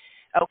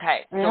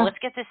 Okay, so let's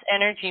get this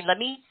energy. Let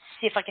me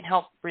see if I can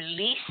help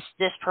release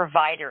this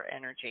provider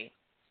energy,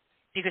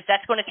 because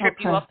that's going to trip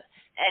you up,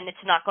 and it's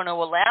not going to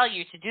allow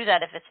you to do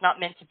that if it's not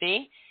meant to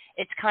be.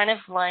 It's kind of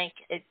like,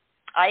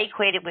 I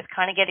equate it with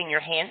kind of getting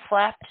your hand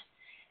slapped.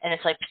 And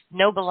it's like,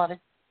 no, beloved,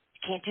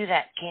 can't do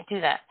that.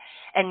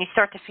 And you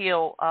start to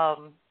feel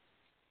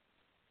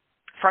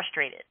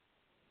frustrated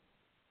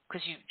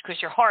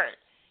because your heart,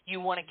 you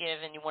want to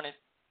give and you want to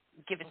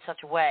give in such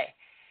a way.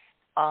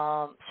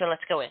 So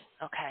let's go in.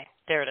 Okay,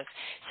 there it is.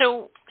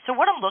 So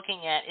what I'm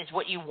looking at is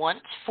what you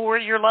want for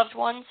your loved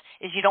ones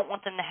is you don't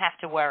want them to have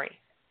to worry.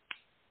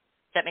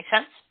 Does that make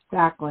sense?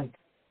 Exactly.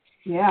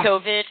 Yeah.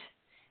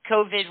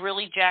 COVID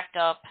really jacked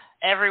up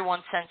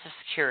everyone's sense of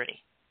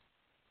security.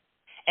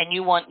 And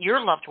you want your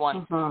loved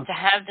one to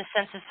have the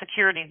sense of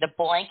security, the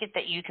blanket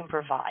that you can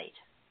provide.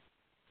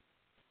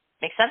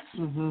 Make sense?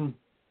 Mm-hmm.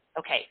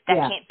 Okay,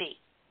 that can't be.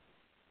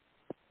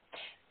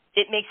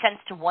 It makes sense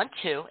to want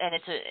to, and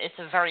it's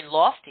a very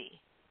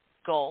lofty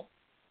goal.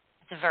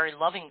 It's a very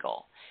loving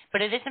goal.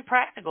 But it isn't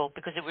practical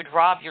because it would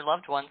rob your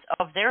loved ones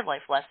of their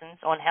life lessons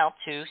on how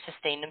to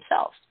sustain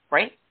themselves,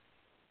 right?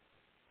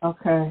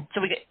 Okay.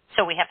 So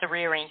we have to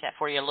rearrange that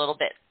for you a little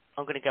bit.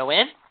 I'm going to go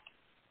in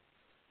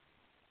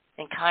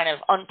and kind of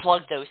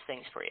unplug those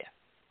things for you.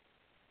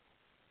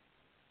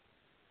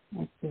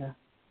 Yeah.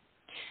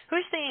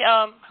 Who's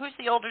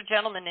the older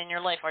gentleman in your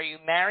life? Are you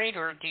married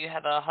or do you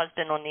have a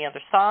husband on the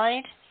other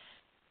side?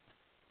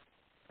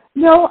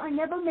 No, I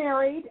never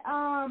married.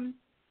 I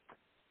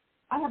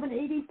have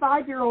an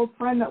 85-year-old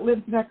friend that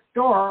lives next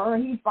door.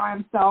 He's by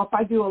himself.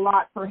 I do a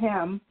lot for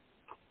him.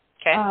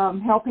 Okay.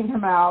 Helping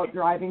him out,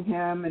 driving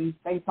him, and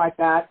things like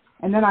that.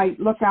 And then I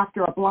look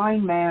after a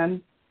blind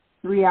man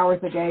 3 hours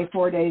a day,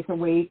 4 days a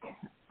week.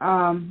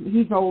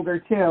 He's older,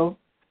 too.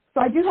 So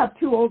I do have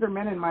 2 older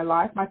men in my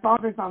life. My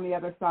father's on the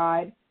other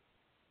side.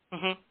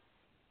 Mm-hmm.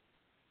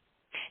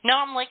 No,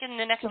 I'm liking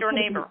the next-door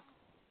neighbor.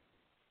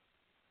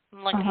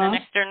 I'm liking the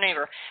next-door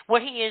neighbor.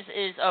 What he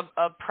is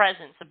a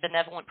presence, a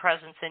benevolent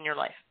presence in your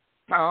life.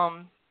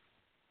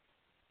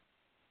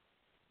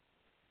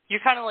 You're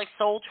kind of like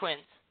soul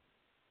twins.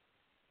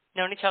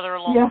 Known each other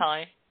a long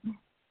time.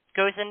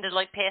 Goes into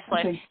like past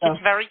life. So.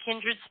 It's very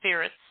kindred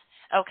spirits.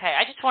 Okay,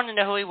 I just wanted to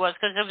know who he was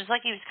because it was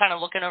like he was kind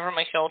of looking over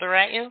my shoulder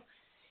at you.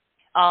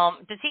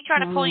 Does he try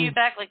to pull you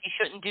back like you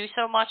shouldn't do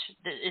so much?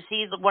 Is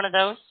he one of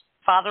those?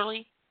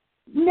 Fatherly?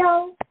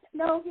 No,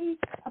 he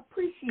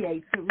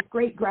appreciates it with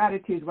great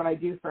gratitude what I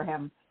do for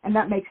him. And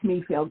that makes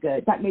me feel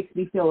good. That makes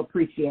me feel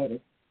appreciated.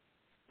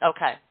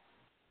 Okay.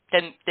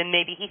 Then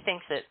maybe he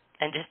thinks it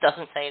and just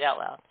doesn't say it out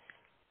loud.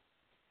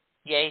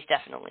 Yeah, he's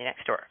definitely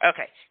next door.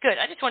 Okay, good.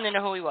 I just wanted to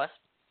know who he was.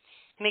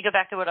 Let me go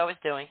back to what I was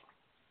doing.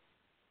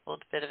 A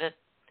little bit of a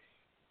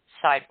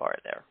sidebar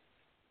there.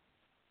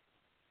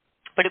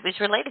 But it was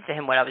related to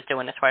him, what I was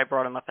doing. That's why I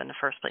brought him up in the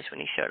first place when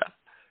he showed up.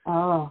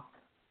 Oh.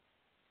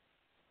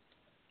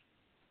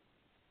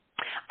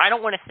 I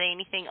don't want to say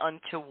anything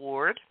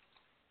untoward,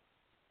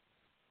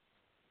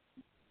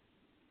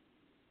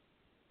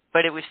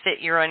 but it would fit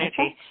your energy.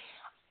 Okay.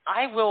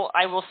 I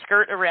will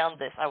skirt around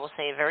this. I will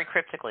say it very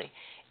cryptically.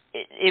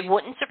 It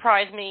wouldn't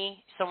surprise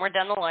me. Somewhere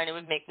down the line, it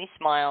would make me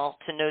smile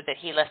to know that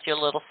he left you a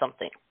little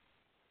something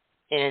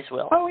in his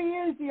will. Oh, he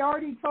is. He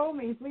already told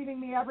me. He's leaving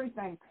me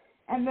everything.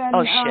 And then,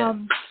 oh,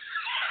 shit.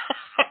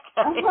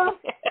 But he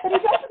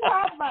doesn't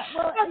have much.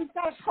 Well, he's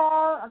got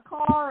a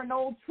car, an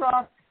old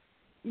truck,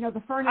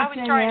 the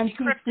furnishing,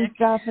 antiques and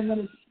stuff. And then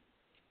his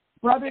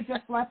brother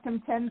just left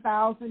him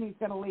 $10,000. He's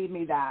going to leave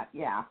me that.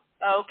 Yeah.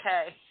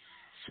 Okay.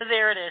 So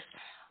there it is.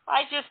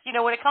 I just,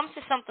 when it comes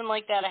to something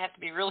like that, I have to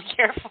be really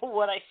careful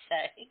what I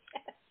say.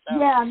 So,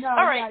 yeah, no,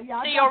 all right.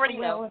 yeah. So I you already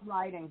know. In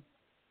writing.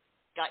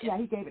 Got you. Yeah,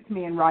 he gave it to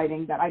me in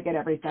writing that I get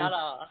everything.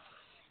 Ta-da.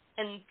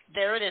 And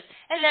there it is.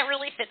 And that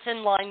really fits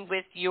in line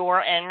with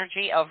your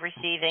energy of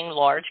receiving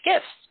large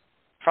gifts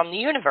from the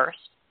universe.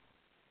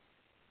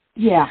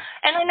 Yeah.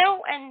 And I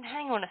know, and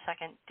hang on a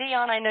second.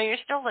 Dion, I know you're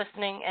still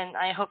listening, and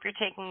I hope you're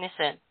taking this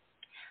in.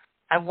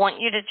 I want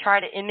you to try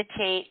to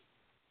imitate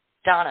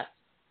Donna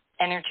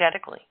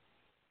energetically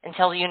and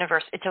tell the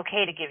universe it's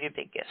okay to give you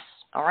big gifts,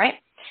 all right?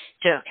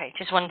 Okay,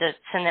 just wanted to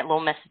send that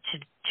little message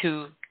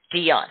to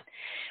Dion.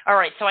 All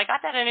right, so I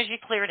got that energy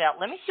cleared out.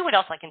 Let me see what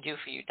else I can do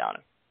for you, Donna.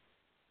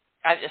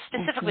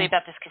 Specifically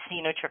about this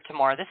casino trip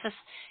tomorrow.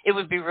 It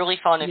would be really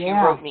fun if you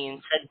wrote me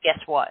and said, guess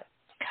what?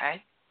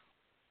 Okay?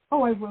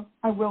 Oh, I will.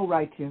 I will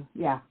write you.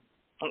 Yeah.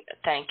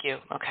 Thank you.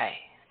 Okay.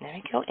 Let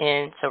me go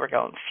in. So we're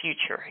going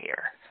future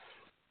here.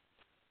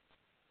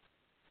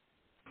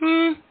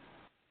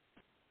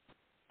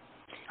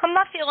 I'm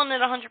not feeling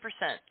it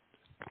 100%.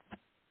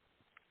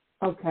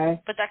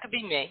 Okay. But that could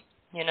be me,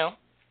 I know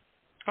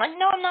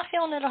I'm not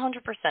feeling it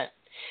 100%.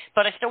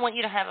 But I still want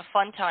you to have a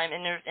fun time,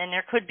 and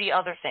there could be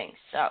other things.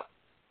 So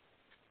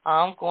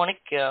I'm going to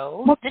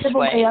go this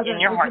way in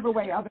your heart. They give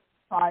away other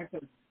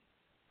prizes.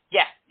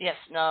 Yeah, yes.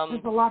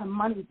 There's a lot of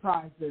money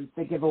prizes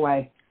they give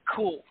away.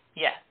 Cool,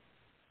 yeah.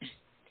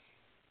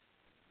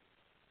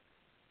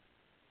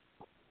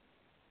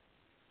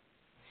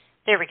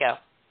 There we go.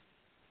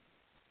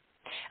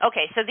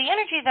 Okay, so the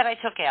energy that I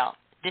took out,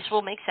 this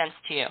will make sense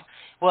to you,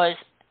 was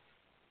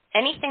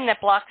anything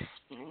that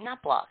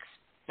not blocks,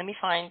 let me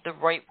find the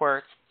right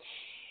words.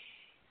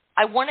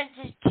 I wanted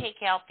to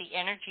take out the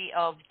energy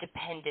of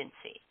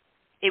dependency.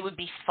 It would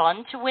be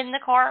fun to win the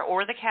car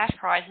or the cash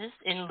prizes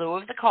in lieu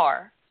of the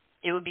car.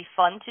 It would be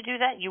fun to do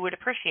that. You would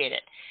appreciate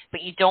it.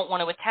 But you don't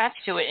want to attach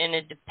to it in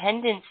a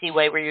dependency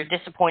way where you're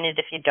disappointed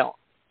if you don't.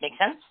 Make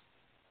sense?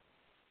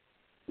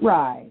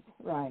 Right.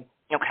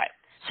 Okay.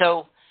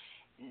 So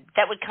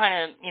that would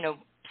kind of,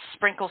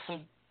 sprinkle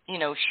some,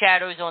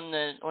 shadows on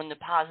the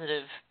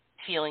positive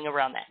feeling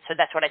around that. So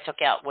that's what I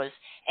took out, was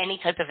any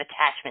type of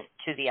attachment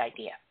to the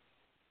idea.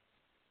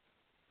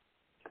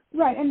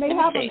 Right, and they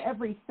have them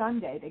every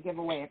Sunday. They give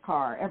away a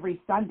car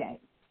every Sunday.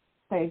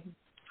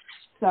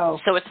 So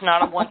it's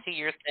not a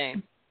once-a-year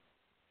thing.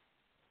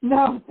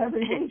 No, it's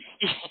every week.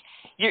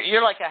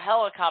 You're like a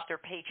helicopter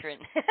patron.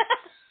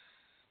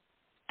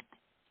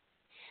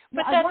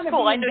 But that's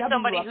cool. I know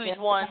somebody who's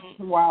won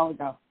a while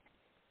ago.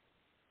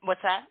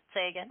 What's that?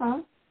 Say again. Huh?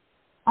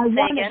 I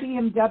won a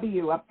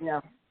BMW up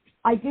there.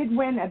 I did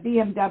win a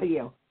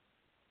BMW.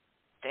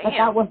 Damn. But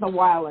that was a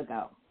while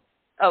ago.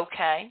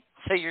 Okay.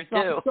 So you're due.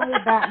 I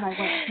sold that and I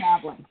went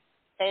traveling.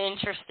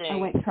 Interesting. I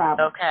went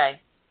traveling.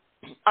 Okay.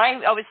 I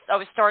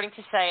was starting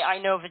to say I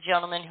know of a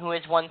gentleman who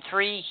has won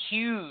 3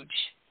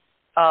 huge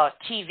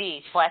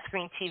TVs, flat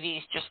screen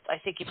TVs. I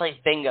think he plays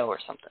bingo or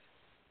something.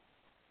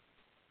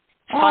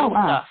 Fun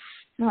stuff.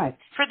 Nice.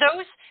 For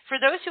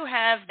those who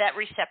have that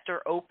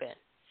receptor open,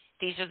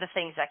 these are the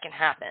things that can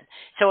happen.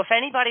 So if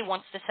anybody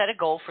wants to set a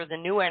goal for the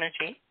new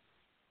energy,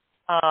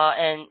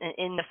 and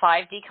in the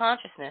 5D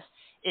consciousness,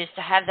 is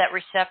to have that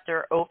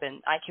receptor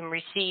open. I can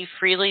receive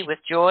freely with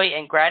joy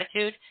and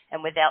gratitude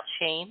and without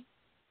shame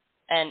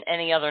and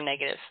any other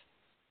negative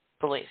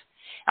belief.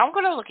 I'm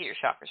going to look at your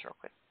chakras real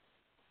quick.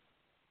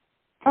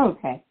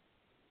 Okay.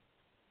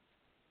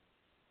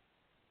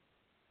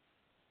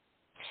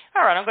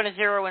 All right, I'm going to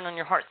zero in on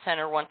your heart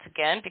center once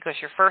again, because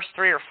your first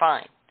 3 are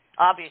fine.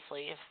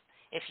 Obviously,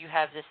 if you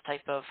have this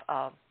type of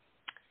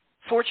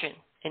fortune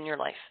in your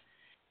life.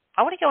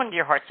 I want to go into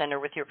your heart center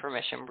with your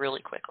permission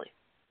really quickly.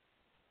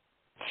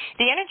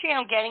 The energy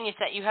I'm getting is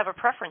that you have a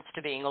preference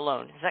to being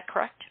alone. Is that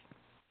correct?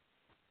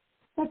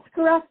 That's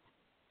correct.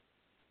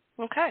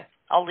 Okay.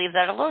 I'll leave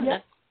that alone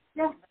then.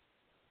 Yeah.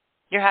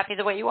 You're happy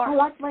the way you are? I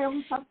like my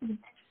own company.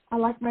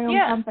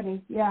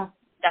 Company. Yeah.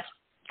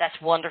 That's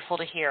wonderful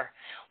to hear.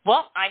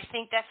 Well, I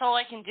think that's all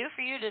I can do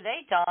for you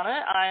today,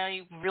 Donna.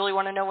 I really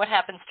want to know what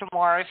happens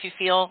tomorrow. If you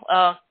feel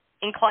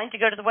inclined to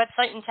go to the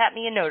website and tap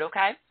me a note,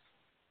 okay?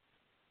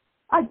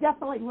 I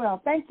definitely will.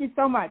 Thank you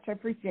so much. I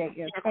appreciate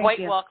you. You're quite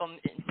welcome.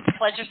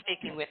 Pleasure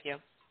speaking with you.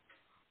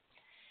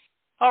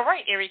 All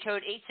right, area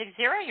code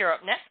 860, you're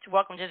up next.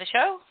 Welcome to the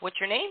show. What's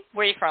your name?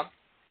 Where are you from?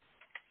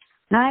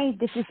 Hi,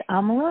 this is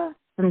Amala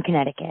from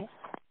Connecticut.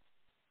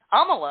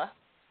 Amala?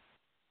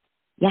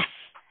 Yes.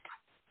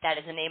 That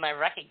is a name I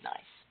recognize.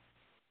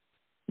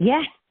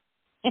 Yes.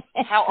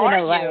 How are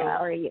you?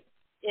 How are you?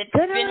 It's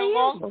been a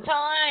long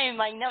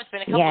time. I know. It's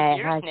been a couple of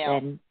years now.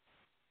 Been.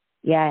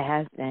 Yeah, it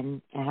has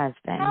been. How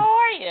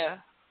are you?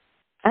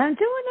 I'm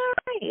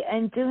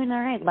doing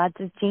all right. Lots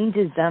of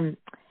changes.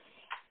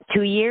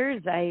 2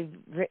 years. I've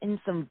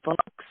written some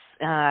books.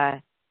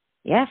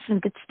 Some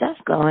good stuff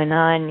going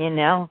on,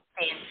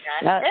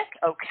 Fantastic.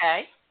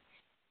 Okay.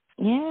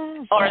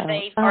 Yeah. Are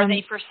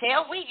they for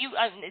sale? Wait,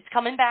 it's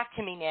coming back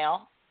to me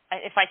now.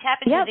 If I tap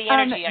into the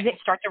energy, I can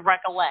start to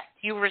recollect.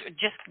 You were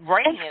just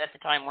writing it at the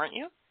time, weren't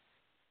you?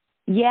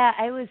 Yeah,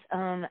 I was.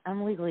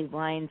 I'm legally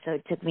blind, so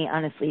it took me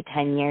honestly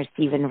 10 years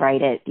to even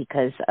write it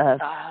because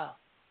of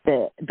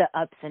the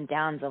ups and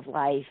downs of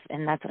life,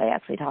 and that's what I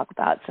actually talk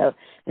about. So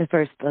the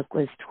first book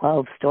was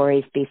 12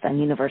 stories based on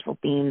universal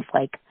themes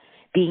like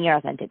being your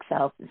authentic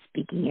self, and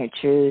speaking your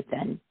truth,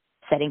 and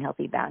setting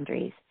healthy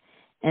boundaries.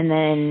 And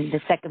then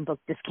the second book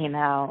just came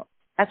out.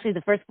 Actually,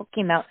 the first book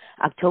came out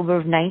October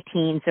of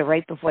 19, so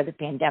right before the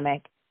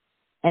pandemic.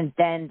 And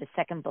then the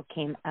second book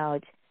came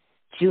out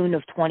June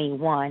of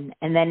 21.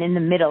 And then in the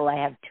middle, I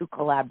have 2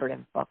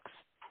 collaborative books.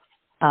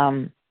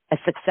 A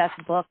success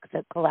book,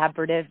 the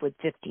collaborative with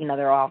 15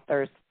 other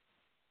authors,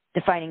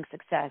 defining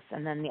success.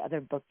 And then the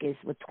other book is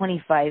with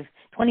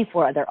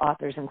 24 other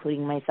authors,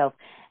 including myself,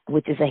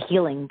 which is a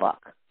healing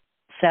book.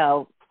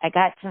 So I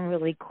got some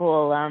really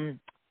cool,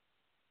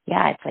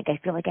 it's like I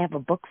feel like I have a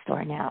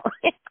bookstore now.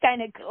 It's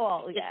kind of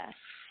cool, yeah.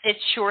 It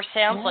sure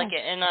sounds like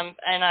it, and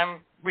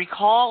I'm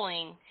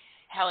recalling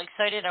how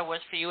excited I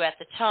was for you at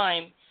the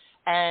time,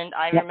 and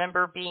I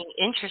remember being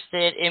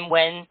interested in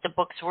when the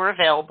books were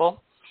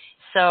available.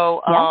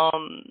 So, I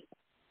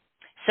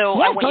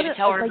want you to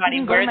tell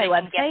everybody where they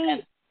can get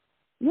them.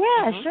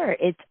 Yeah, sure.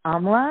 It's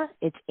Amla.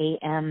 It's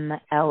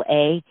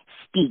AMLA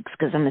Speaks,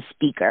 because I'm a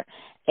speaker.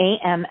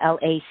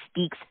 AMLA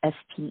Speaks,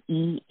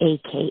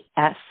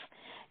 SPEAKS.com.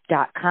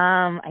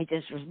 I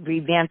just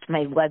revamped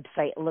my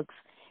website. It looks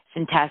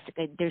fantastic.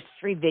 There's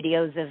 3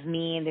 videos of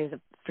me, and there's a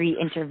free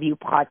interview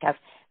podcast,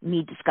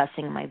 me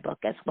discussing my book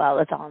as well.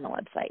 It's all on the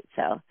website,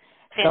 so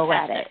go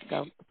at it.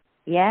 Go.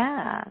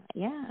 Yeah.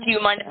 Do you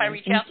mind if I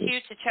reach out to you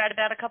to chat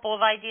about a couple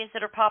of ideas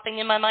that are popping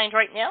in my mind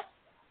right now?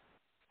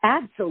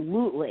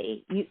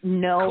 Absolutely.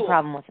 No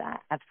problem with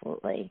that.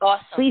 Absolutely.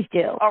 Awesome. Please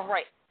do. All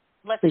right.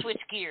 Let's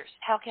switch gears.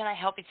 How can I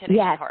help you today,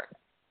 sweetheart?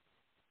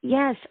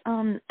 Yes.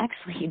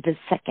 Actually, the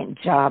second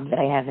job that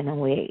I have in a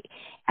way,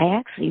 I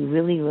actually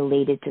really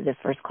related to the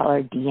first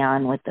caller,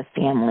 Dion, with the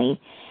family.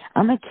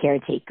 I'm a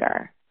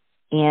caretaker,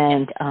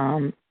 and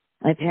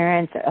my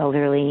parents are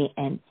elderly,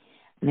 and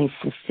my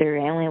sister,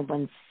 I only have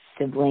one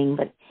sibling,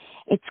 but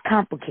it's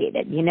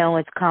complicated.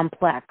 It's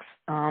complex.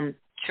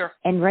 Sure.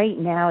 And right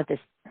now at this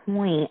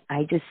point,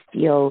 I just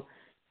feel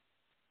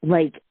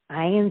like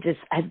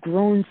I've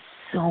grown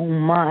so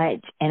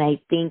much, and I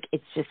think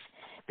it's just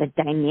the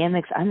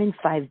dynamics. I'm in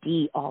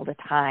 5D all the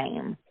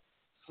time,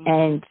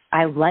 and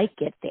I like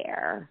it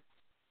there.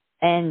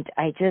 And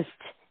I just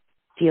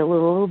feel a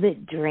little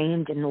bit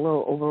drained and a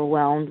little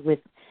overwhelmed with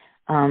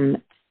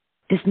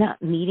just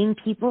not meeting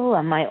people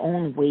on my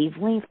own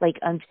wavelength. Like,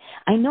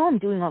 I know I'm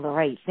doing all the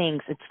right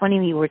things. It's funny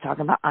we were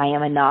talking about I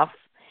am enough.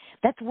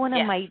 That's one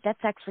of that's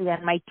actually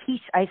on my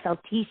I sell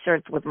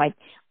T-shirts with my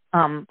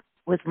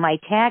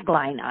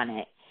tagline on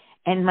it.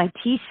 And my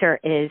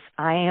T-shirt is,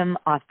 I am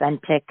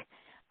authentic,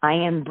 I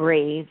am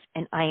brave,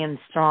 and I am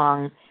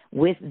strong.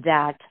 With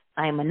that,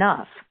 I'm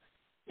enough.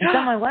 It's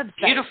on my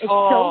website. Beautiful. It's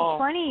so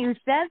funny you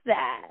said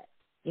that.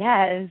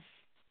 Yes.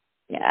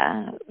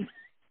 Yeah.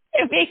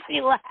 It makes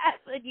me laugh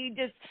when you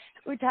just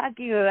were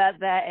talking about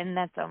that, and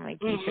that's on my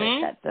T-shirt.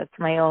 Mm-hmm. That's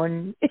my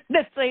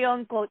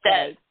own quote that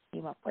I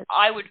came up with.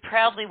 I would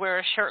proudly wear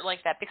a shirt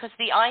like that because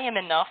the I am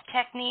enough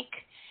technique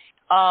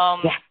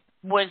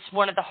was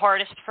one of the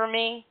hardest for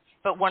me,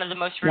 but one of the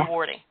most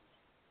rewarding.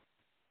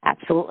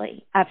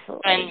 Absolutely.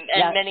 And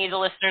many of the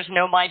listeners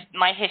know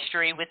my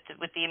history with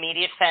the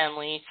immediate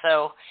family.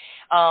 So,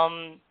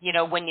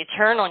 when you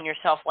turn on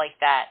yourself like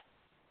that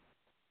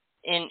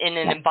in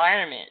an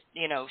environment,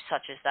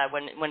 such as that,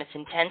 when it's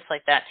intense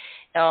like that,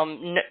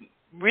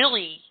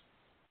 really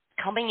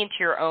coming into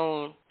your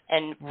own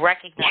and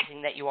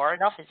recognizing that you are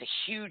enough is a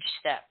huge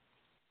step.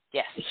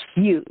 Yes.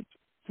 Huge.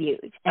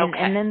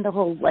 And then the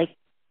whole,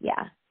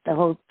 the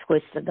whole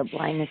twist of the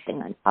blindness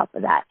thing on top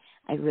of that,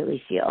 I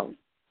really feel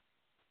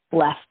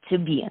blessed to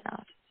be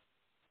enough.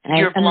 And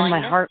your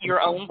blindness, my heart,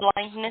 your own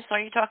blindness, are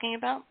you talking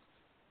about?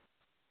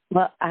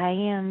 Well, I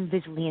am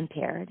visually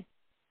impaired.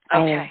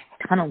 Okay. I am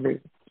tunnel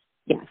vision.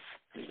 Yes.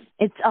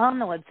 It's on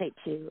the website,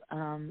 too.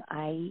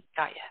 I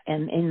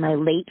am in my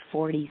late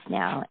 40s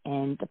now,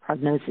 and the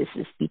prognosis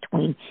is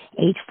between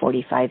age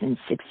 45 and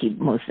 60.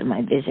 Most of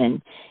my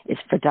vision is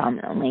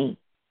predominantly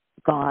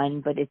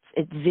gone, but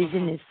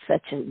vision is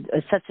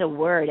such a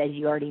word, as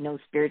you already know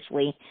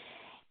spiritually.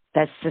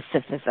 That's just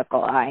the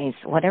physical eyes.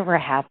 Whatever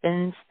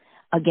happens,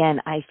 again,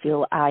 I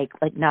feel like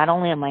not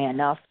only am I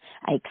enough,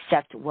 I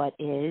accept what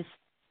is.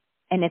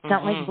 And it's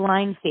not like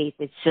blind faith.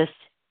 It's just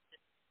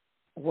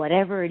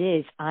whatever it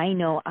is, I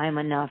know I'm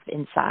enough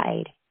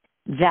inside.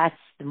 That's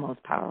the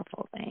most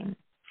powerful thing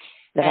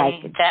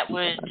that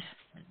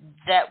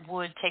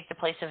would take the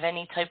place of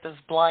any type of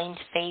blind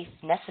faith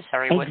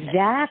necessary, wouldn't it?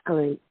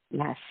 Exactly.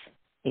 Yes.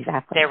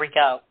 Exactly. There we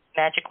go.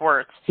 Magic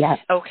words. Yeah.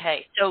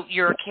 Okay. So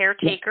you're a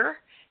caretaker.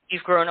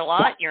 You've grown a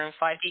lot. You're in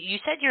 5D. You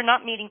said you're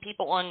not meeting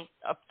people on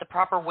the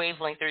proper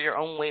wavelength or your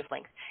own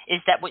wavelength.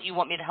 Is that what you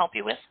want me to help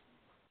you with?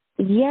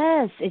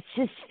 Yes. It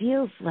just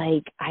feels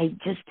like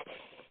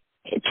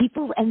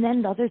people, and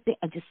then the other thing,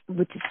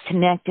 which is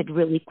connected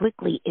really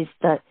quickly, is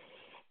the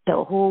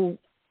whole,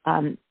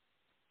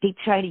 they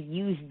try to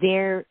use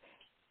their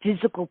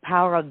physical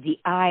power of the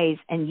eyes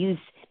and use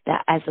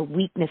that as a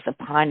weakness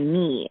upon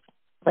me.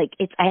 Like,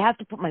 I have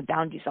to put my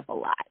boundaries up a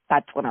lot.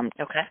 That's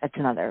that's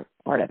another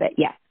part of it.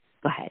 Yeah.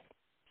 Go ahead.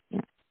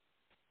 Yeah.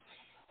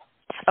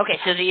 Okay,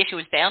 so the issue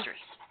is boundaries.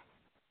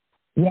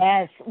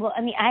 Yes. Well,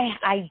 I mean,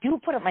 I do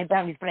put up my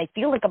boundaries, but I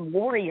feel like a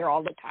warrior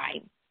all the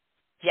time.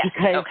 Yes.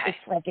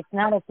 Because it's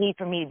not okay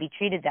for me to be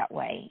treated that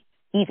way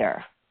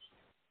either.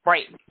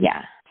 Right.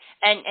 Yeah.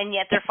 And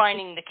yet they're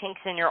finding the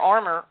kinks in your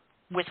armor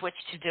with which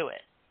to do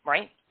it,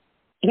 right?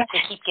 Yeah.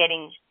 They keep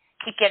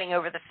getting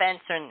over the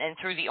fence and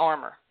through the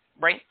armor,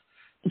 right?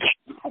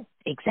 Yes,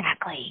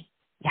 exactly.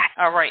 Yes.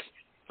 All right.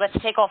 Let's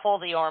take off all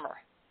the armor.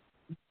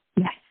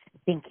 Yes.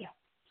 Thank you.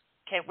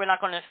 Okay, we're not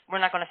going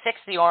to fix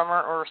the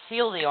armor or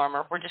seal the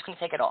armor. We're just going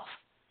to take it off.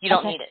 You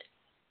don't need it.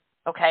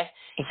 Okay?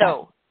 Exactly.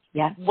 So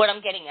what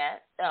I'm getting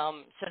at,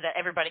 so that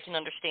everybody can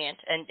understand,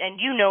 and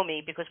you know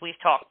me because we've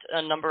talked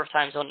a number of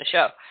times on the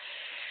show,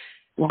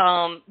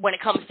 when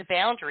it comes to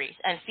boundaries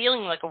and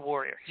feeling like a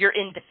warrior, you're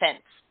in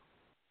defense.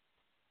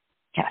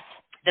 Yes.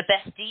 The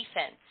best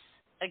defense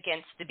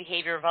against the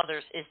behavior of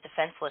others is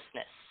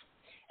defenselessness.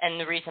 And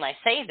the reason I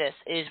say this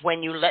is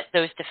when you let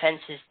those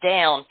defenses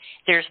down,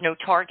 there's no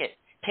target.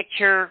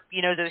 Picture,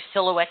 those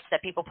silhouettes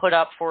that people put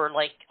up for,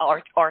 like,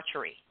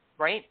 archery,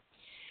 right?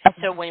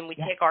 So when we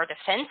take our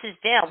defenses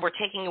down, we're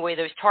taking away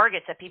those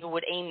targets that people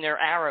would aim their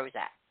arrows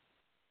at.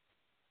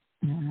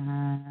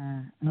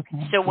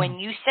 Okay. So when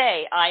you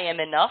say, I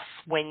am enough,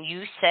 when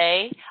you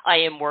say, I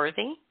am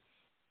worthy,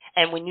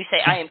 and when you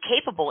say, I am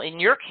capable, in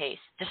your case,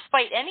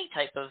 despite any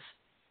type of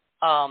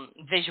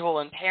visual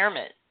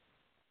impairment,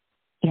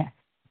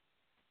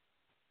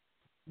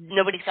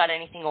 nobody's got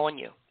anything on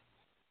you.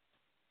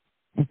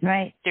 That's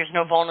right. There's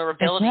no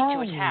vulnerability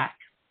to attack.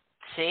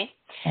 See?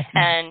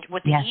 And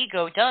what the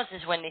ego does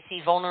is when they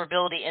see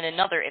vulnerability in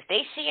another, if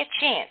they see a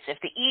chance, if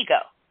the ego,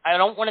 I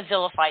don't want to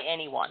vilify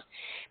anyone,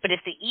 but if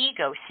the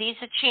ego sees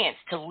a chance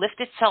to lift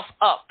itself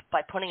up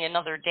by putting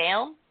another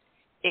down,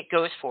 it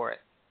goes for it.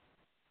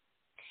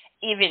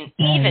 even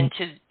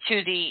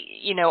to the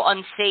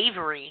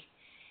unsavory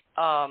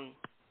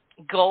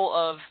goal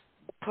of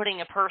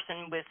putting a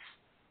person with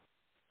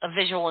a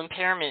visual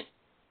impairment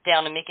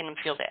down and making them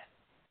feel bad.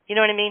 You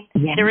know what I mean?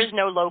 Yeah. There is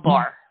no low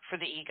bar for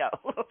the ego.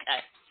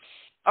 Okay.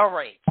 All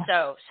right.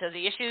 So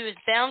the issue is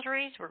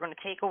boundaries. We're going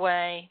to take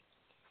away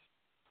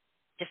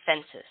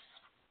defenses.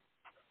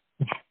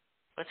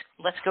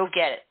 Let's go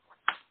get it.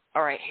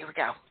 All right, here we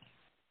go.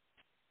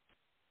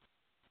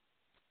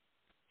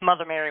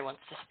 Mother Mary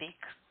wants to speak.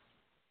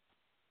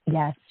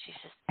 Yes. She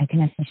says, I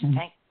can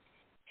understand.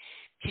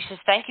 She says,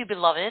 thank you,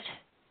 beloved,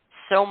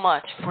 so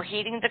much for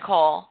heeding the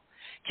call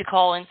to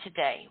call in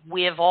today.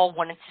 We have all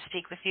wanted to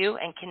speak with you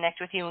and connect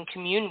with you and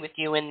commune with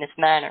you in this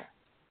manner.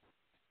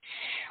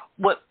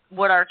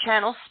 What our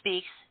channel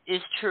speaks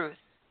is truth.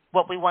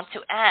 What we want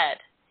to add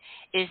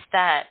is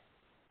that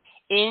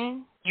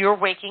in your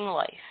waking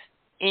life,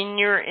 in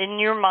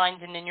your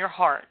mind and in your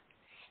heart,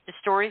 the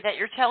story that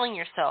you're telling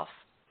yourself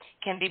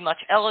can be much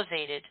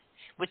elevated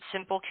with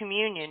simple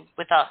communion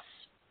with us.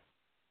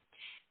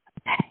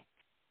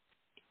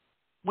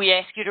 We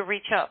ask you to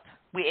reach up.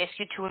 We ask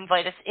you to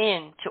invite us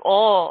in to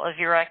all of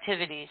your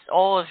activities,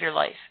 all of your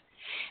life.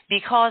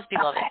 Because,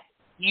 beloved,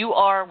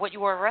 what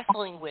you are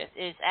wrestling with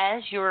is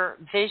as your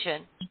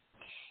vision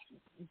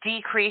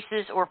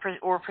decreases or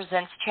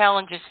presents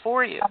challenges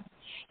for you,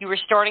 you are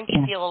starting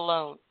to feel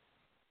alone.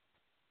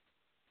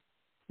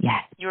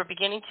 Yes. You are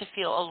beginning to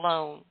feel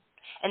alone.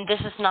 And this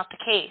is not the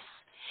case.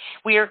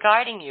 We are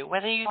guiding you,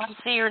 whether you can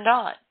see or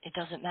not. It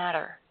doesn't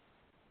matter.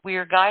 We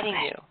are guiding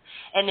you.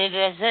 And it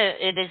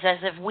is as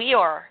if we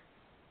are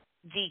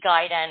the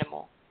guide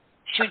animal.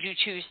 Should you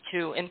choose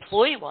to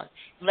employ one,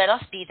 let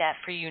us be that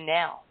for you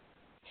now.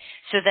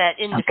 So that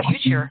in the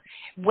future,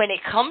 when it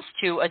comes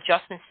to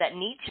adjustments that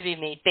need to be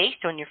made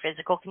based on your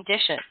physical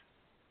condition,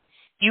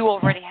 you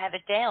already have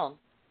it down.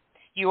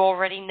 You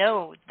already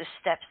know the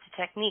steps,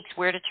 the techniques,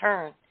 where to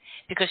turn,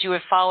 because you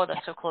have followed us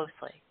so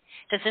closely.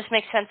 Does this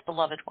make sense,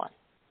 beloved one?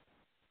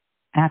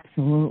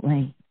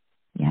 Absolutely.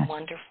 Yes.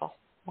 Wonderful.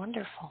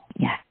 Wonderful.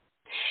 Yeah.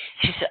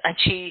 She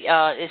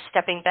is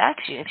stepping back.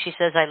 She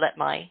says, I let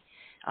my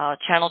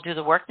channel do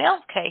the work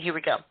now. Okay, here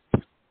we go.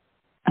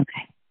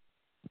 Okay.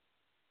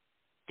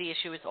 The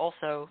issue is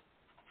also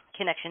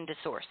connection to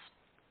source.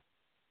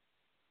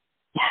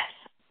 Yes.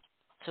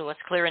 So let's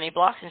clear any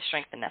blocks and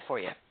strengthen that for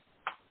you.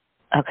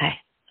 Okay.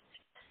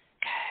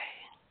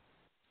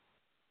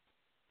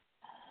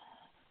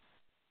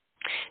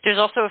 There's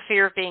also a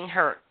fear of being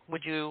hurt.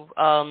 Would you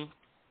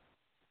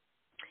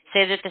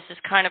say that this is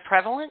kind of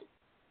prevalent?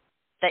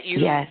 That you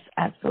yes,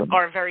 absolutely.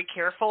 are very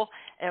careful?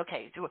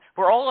 Okay,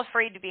 we're all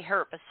afraid to be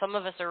hurt, but some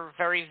of us are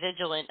very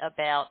vigilant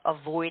about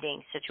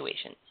avoiding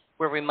situations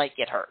where we might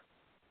get hurt.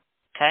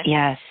 Okay?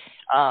 Yes.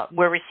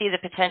 Where we see the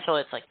potential,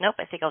 it's like, nope,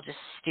 I think I'll just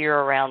steer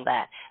around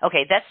that.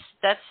 Okay,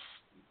 that's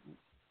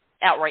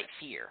outright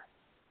fear.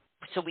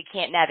 So we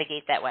can't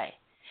navigate that way.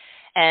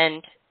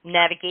 And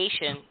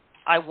navigation,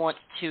 I want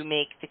to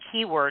make the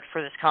key word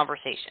for this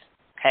conversation.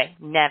 Okay?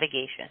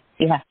 Navigation.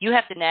 Yeah. You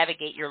have to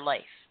navigate your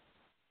life.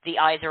 The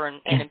eyes are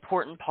an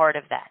important part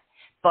of that.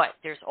 But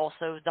there's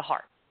also the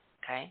heart.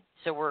 Okay?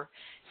 So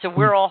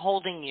we're all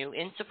holding you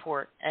in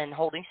support and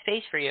holding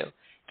space for you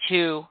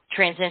to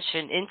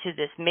transition into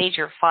this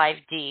major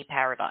 5D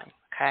paradigm.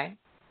 Okay?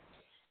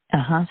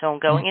 Uh-huh. So I'm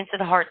going into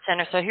the heart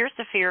center. So here's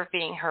the fear of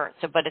being hurt.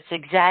 But it's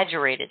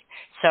exaggerated.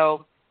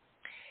 So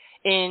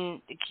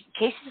in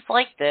cases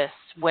like this,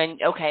 when,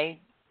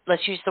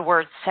 let's use the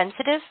word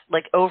sensitive,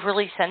 like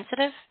overly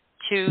sensitive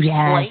to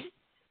slight.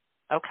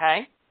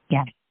 Okay?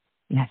 Yes.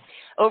 Yes.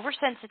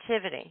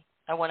 Oversensitivity,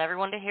 I want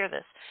everyone to hear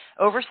this.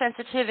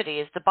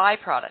 Oversensitivity is the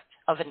byproduct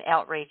of an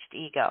outraged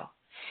ego.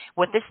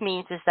 What this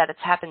means is that it's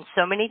happened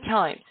so many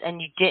times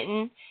and you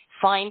didn't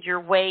find your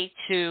way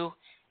to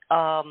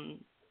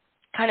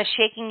kind of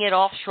shaking it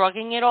off,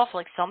 shrugging it off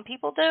like some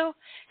people do.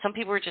 Some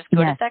people are just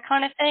good at that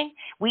kind of thing.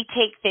 We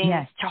take things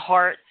to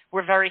heart.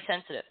 We're very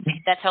sensitive.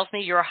 That tells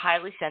me you're a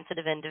highly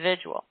sensitive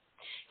individual.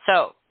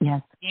 So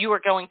you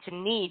are going to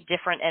need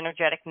different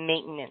energetic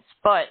maintenance.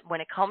 But when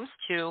it comes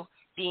to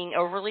being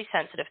overly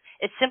sensitive,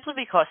 it's simply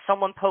because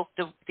someone poked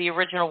the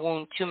original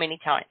wound too many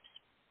times.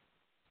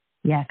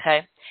 Yes.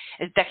 Okay?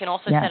 That can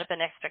also set up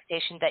an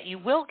expectation that you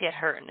will get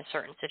hurt in a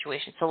certain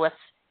situation. So let's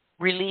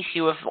release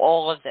you of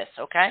all of this,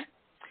 okay?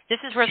 This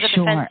is where the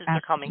defenses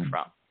are coming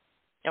from.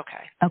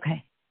 Okay.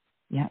 Okay.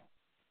 Yeah.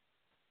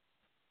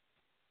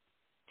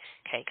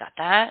 Okay, got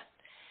that.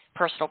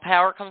 Personal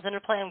power comes into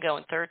play. I'm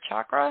going third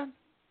chakra.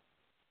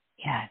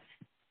 Yes.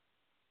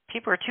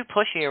 People are too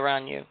pushy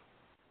around you.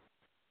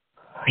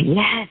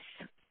 Yes.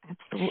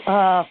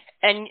 Absolutely.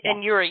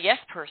 And you're a yes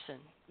person.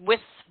 With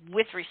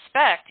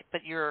respect,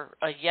 but you're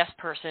a yes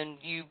person,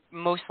 you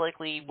most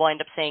likely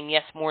wind up saying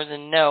yes more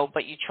than no,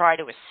 but you try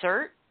to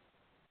assert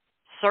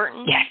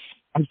certain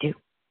I do.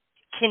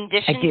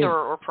 conditions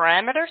or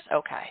parameters?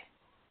 Okay.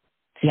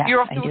 Yes,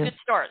 You're off to a good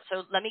start,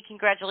 so let me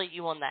congratulate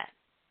you on that.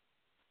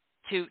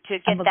 to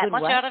get that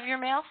much out of your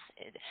mouth.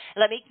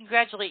 Let me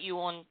congratulate you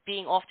on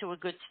being off to a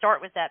good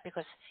start with that,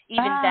 because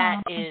even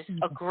that is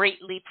a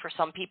great leap for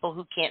some people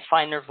who can't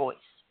find their voice.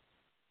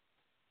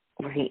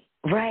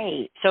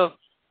 Right. So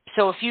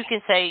if you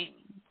can say,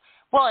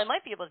 well, I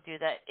might be able to do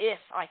that if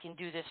I can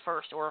do this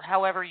first, or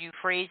however you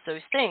phrase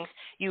those things,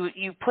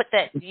 you put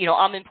that,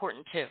 I'm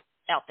important too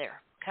out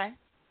there, okay?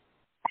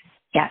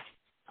 Yes.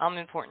 I'm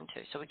important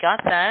too. So we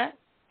got that.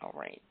 All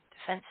right.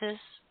 Defenses.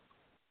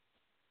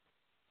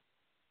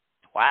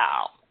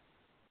 Wow.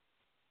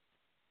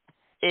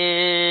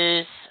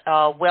 Is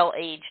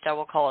well-aged, I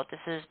will call it. This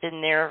has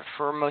been there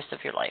for most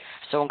of your life,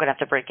 so I'm going to have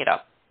to break it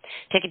up.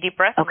 Take a deep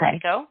breath and let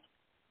it go.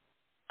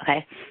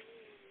 Okay.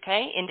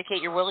 Okay.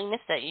 Indicate your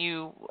willingness that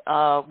you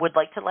would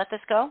like to let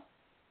this go.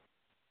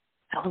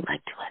 I would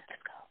like to let this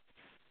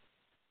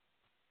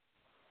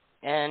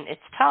go. And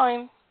it's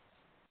time.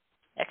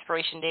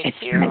 Expiration date is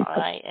here.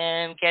 I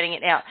am getting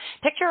it out.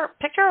 Picture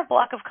a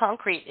block of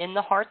concrete in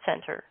the heart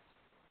center.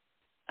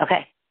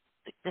 Okay.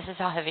 This is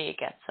how heavy it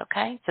gets,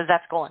 okay? So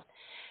that's gone.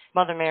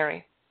 Mother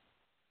Mary.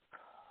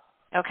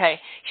 Okay.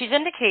 She's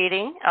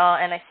indicating,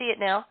 and I see it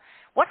now,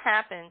 what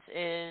happens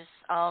is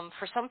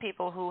for some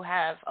people who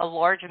have a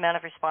large amount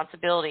of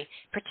responsibility,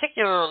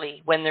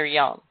 particularly when they're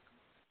young.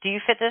 Do you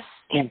fit this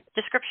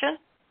description?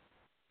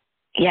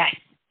 Yes.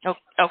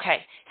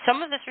 Okay.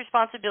 Some of this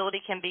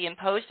responsibility can be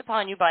imposed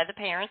upon you by the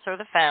parents or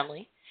the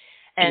family.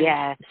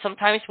 And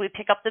sometimes we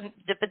pick up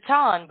the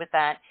baton with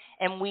that,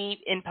 and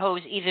we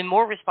impose even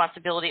more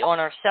responsibility on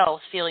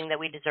ourselves, feeling that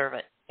we deserve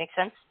it. Make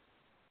sense?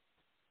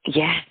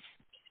 Yes.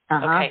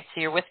 Uh-huh. Okay,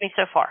 so you're with me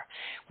so far.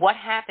 What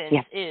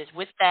happens is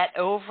with that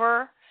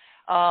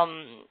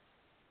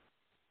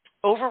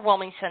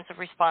overwhelming sense of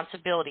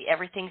responsibility,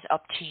 everything's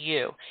up to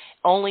you.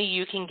 Only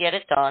you can get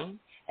it done,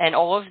 and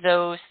all of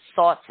those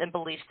thoughts and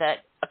beliefs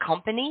that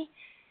accompany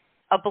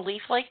a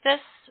belief like this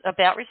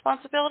about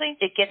responsibility,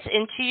 it gets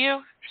into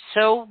you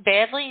so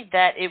badly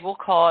that it will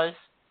cause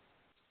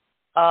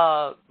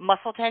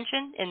muscle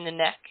tension in the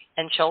neck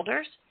and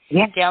shoulders,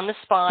 down the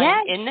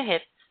spine, in the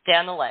hips,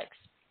 down the legs.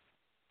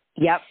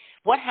 Yep.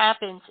 What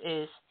happens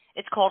is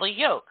it's called a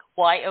yoke,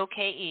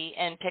 Y-O-K-E,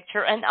 and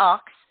picture an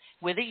ox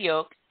with a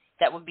yoke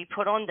that would be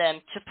put on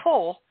them to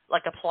pull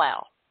like a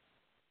plow.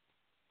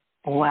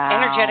 Wow.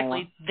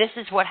 Energetically, this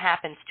is what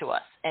happens to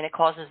us, and it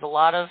causes a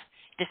lot of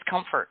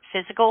discomfort,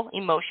 physical,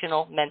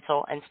 emotional,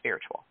 mental, and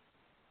spiritual.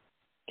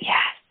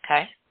 Yes.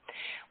 Okay?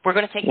 We're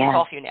going to take this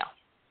off you now.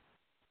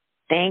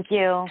 Thank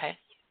you. Okay.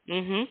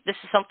 This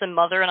is something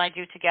Mother and I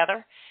do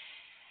together.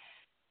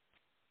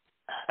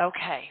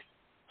 Okay.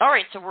 All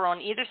right, so we're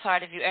on either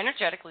side of you.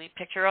 Energetically,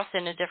 picture us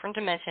in a different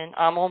dimension.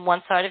 I'm on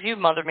one side of you.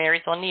 Mother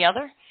Mary's on the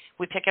other.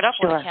 We pick it up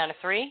on the count of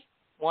 3.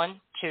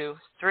 1, 2,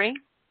 3.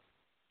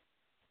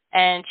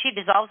 And she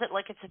dissolves it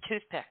like it's a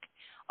toothpick.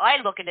 I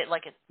look at it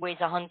like it weighs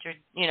 500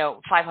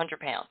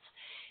 pounds.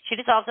 She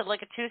dissolves it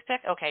like a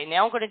toothpick. Okay,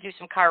 now I'm going to do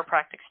some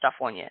chiropractic stuff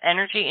on you.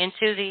 Energy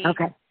into the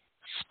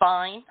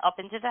spine, up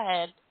into the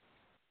head.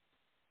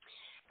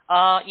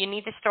 You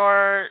need to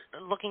start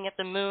looking at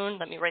the moon.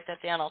 Let me write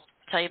that down. I'll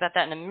tell you about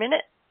that in a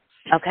minute.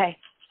 Okay.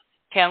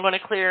 Okay, I'm going to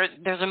clear.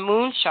 There's a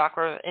moon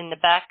chakra in the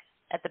back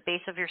at the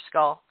base of your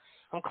skull.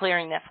 I'm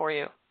clearing that for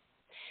you.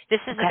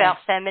 This is about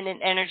feminine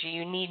energy.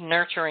 You need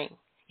nurturing.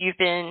 You've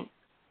been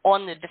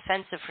on the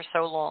defensive for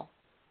so long.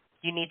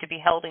 You need to be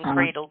held and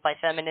cradled by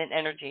feminine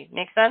energy.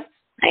 Make sense?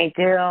 I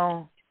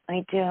do.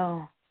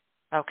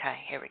 Okay,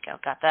 here we go.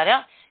 Got that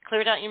out.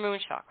 Cleared out your moon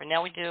chakra.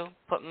 Now we do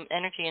put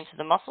energy into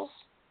the muscles,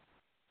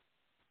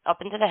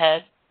 up into the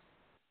head,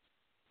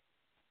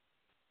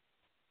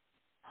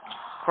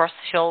 across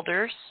the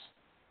shoulders,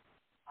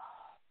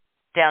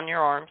 down your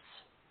arms.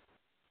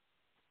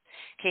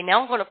 Okay,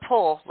 now I'm going to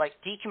pull, like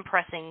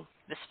decompressing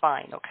the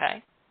spine,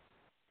 okay?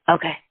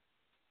 Okay.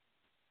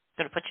 I'm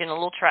going to put you in a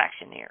little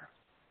traction here.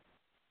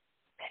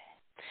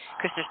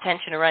 Because there's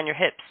tension around your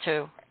hips,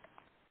 too.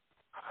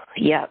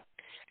 Yep,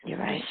 you're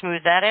right.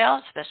 Smooth that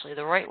out, especially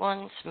the right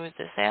one. Smooth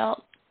this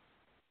out.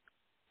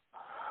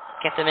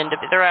 Get them into,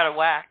 they're out of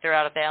whack. They're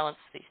out of balance,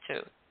 these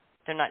two.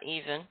 They're not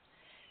even.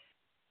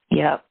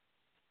 Yep.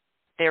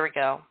 There we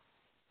go.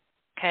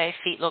 Okay,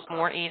 feet look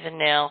more even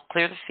now.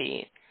 Clear the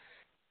feet.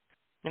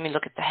 Let me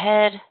look at the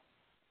head.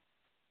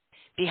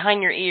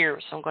 Behind your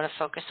ears, I'm going to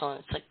focus on.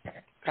 It's like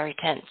very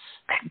tense.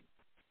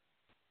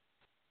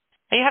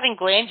 Are you having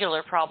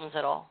glandular problems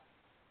at all?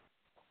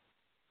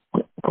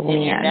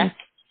 In your neck?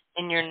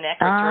 In your neck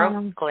or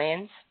throat?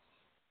 Glands?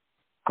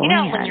 You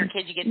know when you're a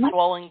kid you get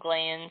swollen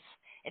glands?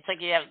 It's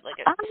like you have like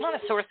it's not a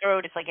sore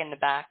throat, it's like in the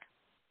back.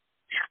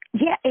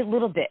 Yeah, a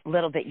little bit.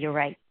 You're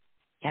right.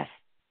 Yes.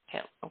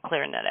 Okay, I'm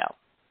clearing that out.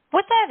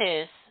 What that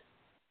is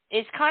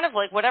kind of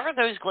like whatever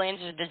those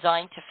glands are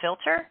designed to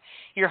filter,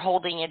 you're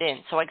holding it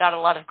in. So I got a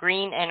lot of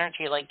green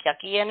energy, like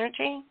yucky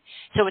energy.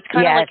 So it's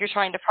kind of like you're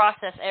trying to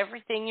process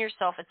everything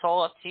yourself. It's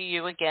all up to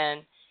you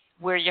again,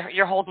 where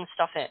you're holding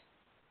stuff in.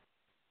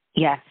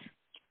 Yes.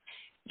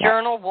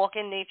 Journal, walk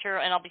in nature,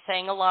 and I'll be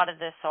saying a lot of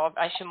this, so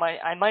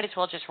I might as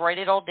well just write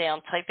it all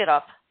down, type it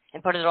up,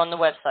 and put it on the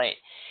website.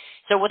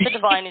 So what the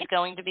divine is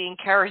going to be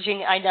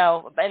encouraging, I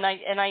know, and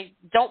I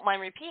don't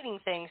mind repeating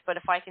things, but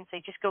if I can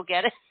say just go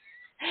get it,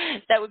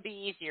 that would be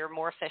easier,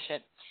 more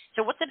efficient.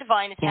 So what the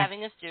divine is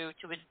having us do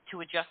to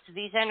adjust to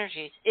these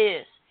energies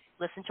is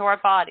listen to our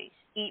bodies,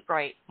 eat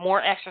right,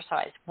 more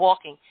exercise,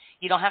 walking.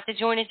 You don't have to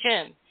join a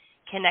gym.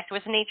 Connect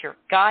with nature.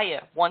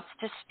 Gaia wants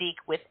to speak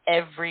with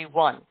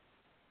everyone.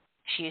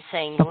 She is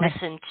saying,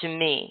 listen to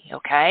me,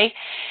 okay?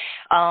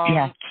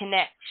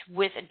 Connect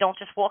with it. Don't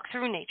just walk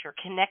through nature.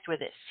 Connect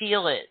with it.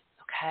 Feel it,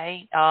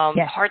 okay?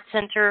 Heart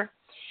center,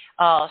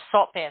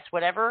 salt baths,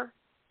 whatever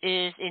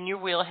is in your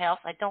wheelhouse.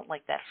 I don't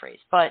like that phrase,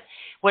 but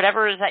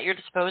whatever is at your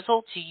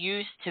disposal to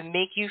use to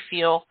make you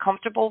feel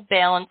comfortable,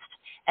 balanced,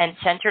 and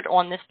centered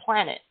on this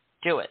planet.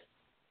 Do it.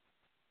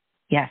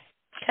 Yes.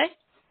 Okay?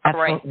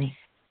 Absolutely. Right.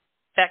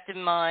 Back to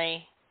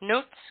my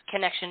notes,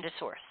 connection to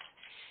source.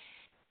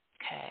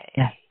 Okay.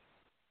 Yes.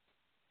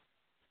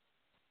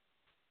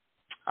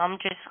 I'm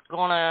just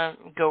going to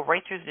go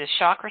right through the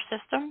chakra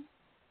system.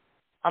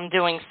 I'm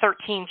doing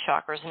 13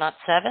 chakras, not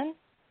 7.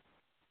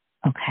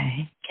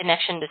 Okay.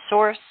 Connection to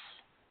source.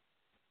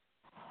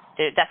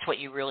 That's what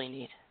you really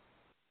need.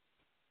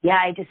 Yeah,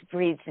 I just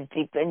breathed a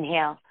deep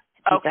inhale,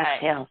 deep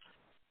exhale.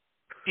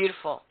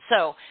 Beautiful.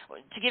 So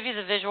to give you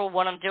the visual,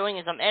 what I'm doing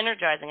is I'm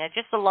energizing. I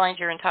just aligned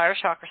your entire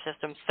chakra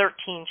system,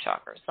 13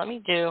 chakras. Let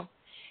me do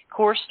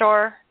core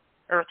star,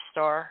 earth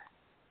star.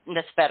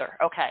 That's better.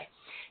 Okay.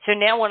 So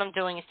now what I'm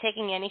doing is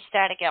taking any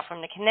static out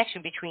from the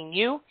connection between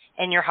you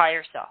and your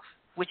higher self,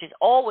 which is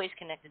always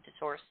connected to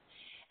source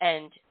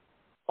and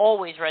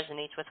always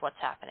resonates with what's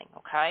happening,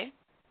 okay?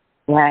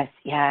 Yes,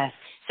 yes.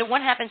 So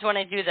what happens when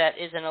I do that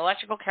is an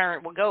electrical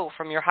current will go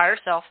from your higher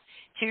self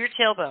to your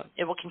tailbone.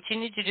 It will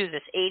continue to do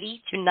this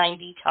 80 to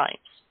 90 times.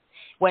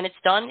 When it's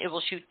done, it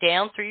will shoot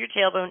down through your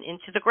tailbone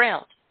into the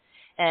ground.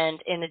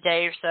 And in a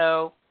day or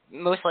so,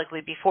 most likely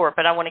before,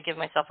 but I want to give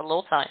myself a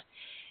little time,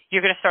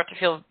 you're going to start to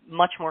feel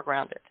much more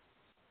grounded.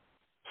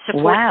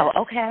 Support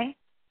this. Okay.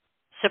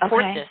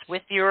 Support this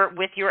with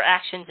your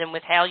actions and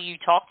with how you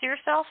talk to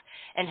yourself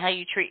and how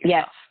you treat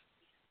yourself.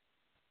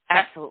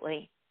 Yes.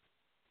 Absolutely.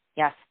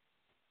 Yes.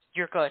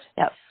 You're good.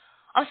 Yep.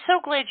 I'm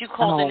so glad you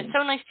called in. It's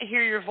so nice to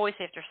hear your voice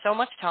after so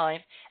much time,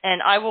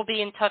 and I will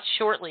be in touch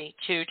shortly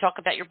to talk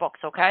about your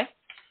books, okay?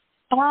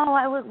 Oh,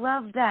 I would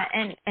love that.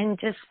 And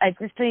just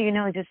so you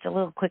know, just a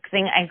little quick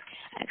thing. I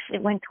actually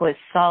went to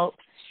a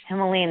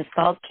Himalayan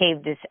salt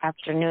cave this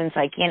afternoon, so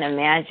I can't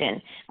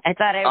imagine. I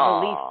thought I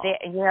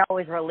released it. You're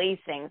always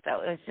releasing,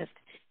 so it was just,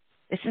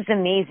 this is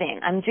amazing.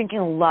 I'm drinking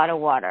a lot of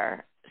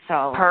water,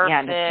 so perfect.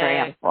 Yeah, that's very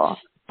helpful.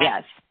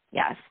 Yes,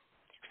 yes.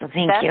 So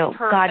thank That's you.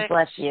 Perfect. God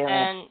bless you.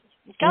 And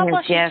God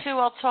bless you too.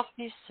 I'll talk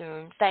to you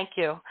soon. Thank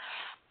you.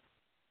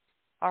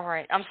 All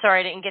right. I'm sorry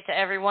I didn't get to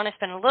everyone. I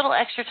spent a little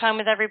extra time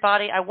with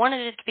everybody. I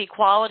wanted it to be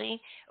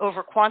quality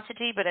over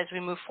quantity, but as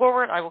we move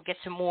forward, I will get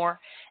to more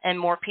and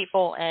more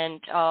people. And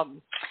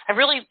I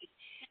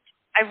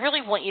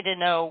really want you to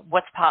know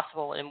what's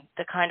possible and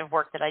the kind of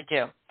work that I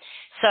do.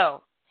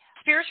 So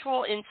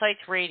Spiritual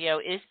Insights Radio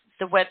is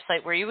the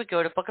website where you would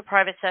go to book a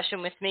private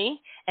session with me,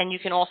 and you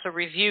can also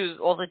review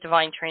all the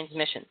divine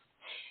transmissions.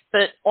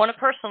 But on a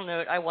personal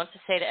note, I want to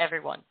say to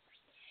everyone,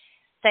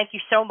 thank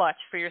you so much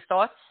for your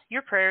thoughts,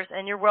 your prayers,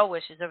 and your well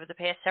wishes over the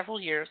past several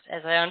years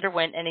as I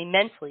underwent an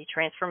immensely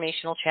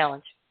transformational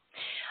challenge.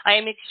 I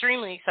am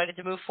extremely excited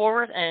to move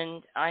forward,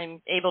 and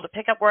I'm able to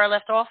pick up where I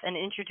left off and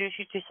introduce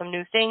you to some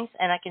new things,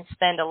 and I can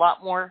spend a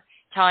lot more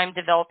time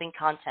developing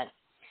content.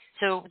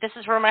 So this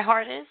is where my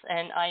heart is,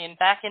 and I am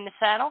back in the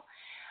saddle.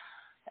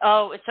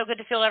 Oh, it's so good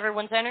to feel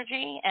everyone's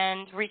energy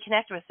and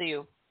reconnect with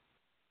you.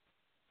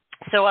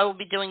 So I will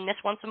be doing this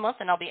once a month,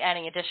 and I'll be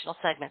adding additional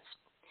segments.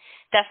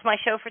 That's my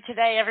show for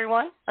today,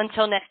 everyone.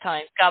 Until next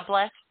time, God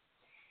bless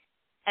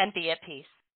and be at peace.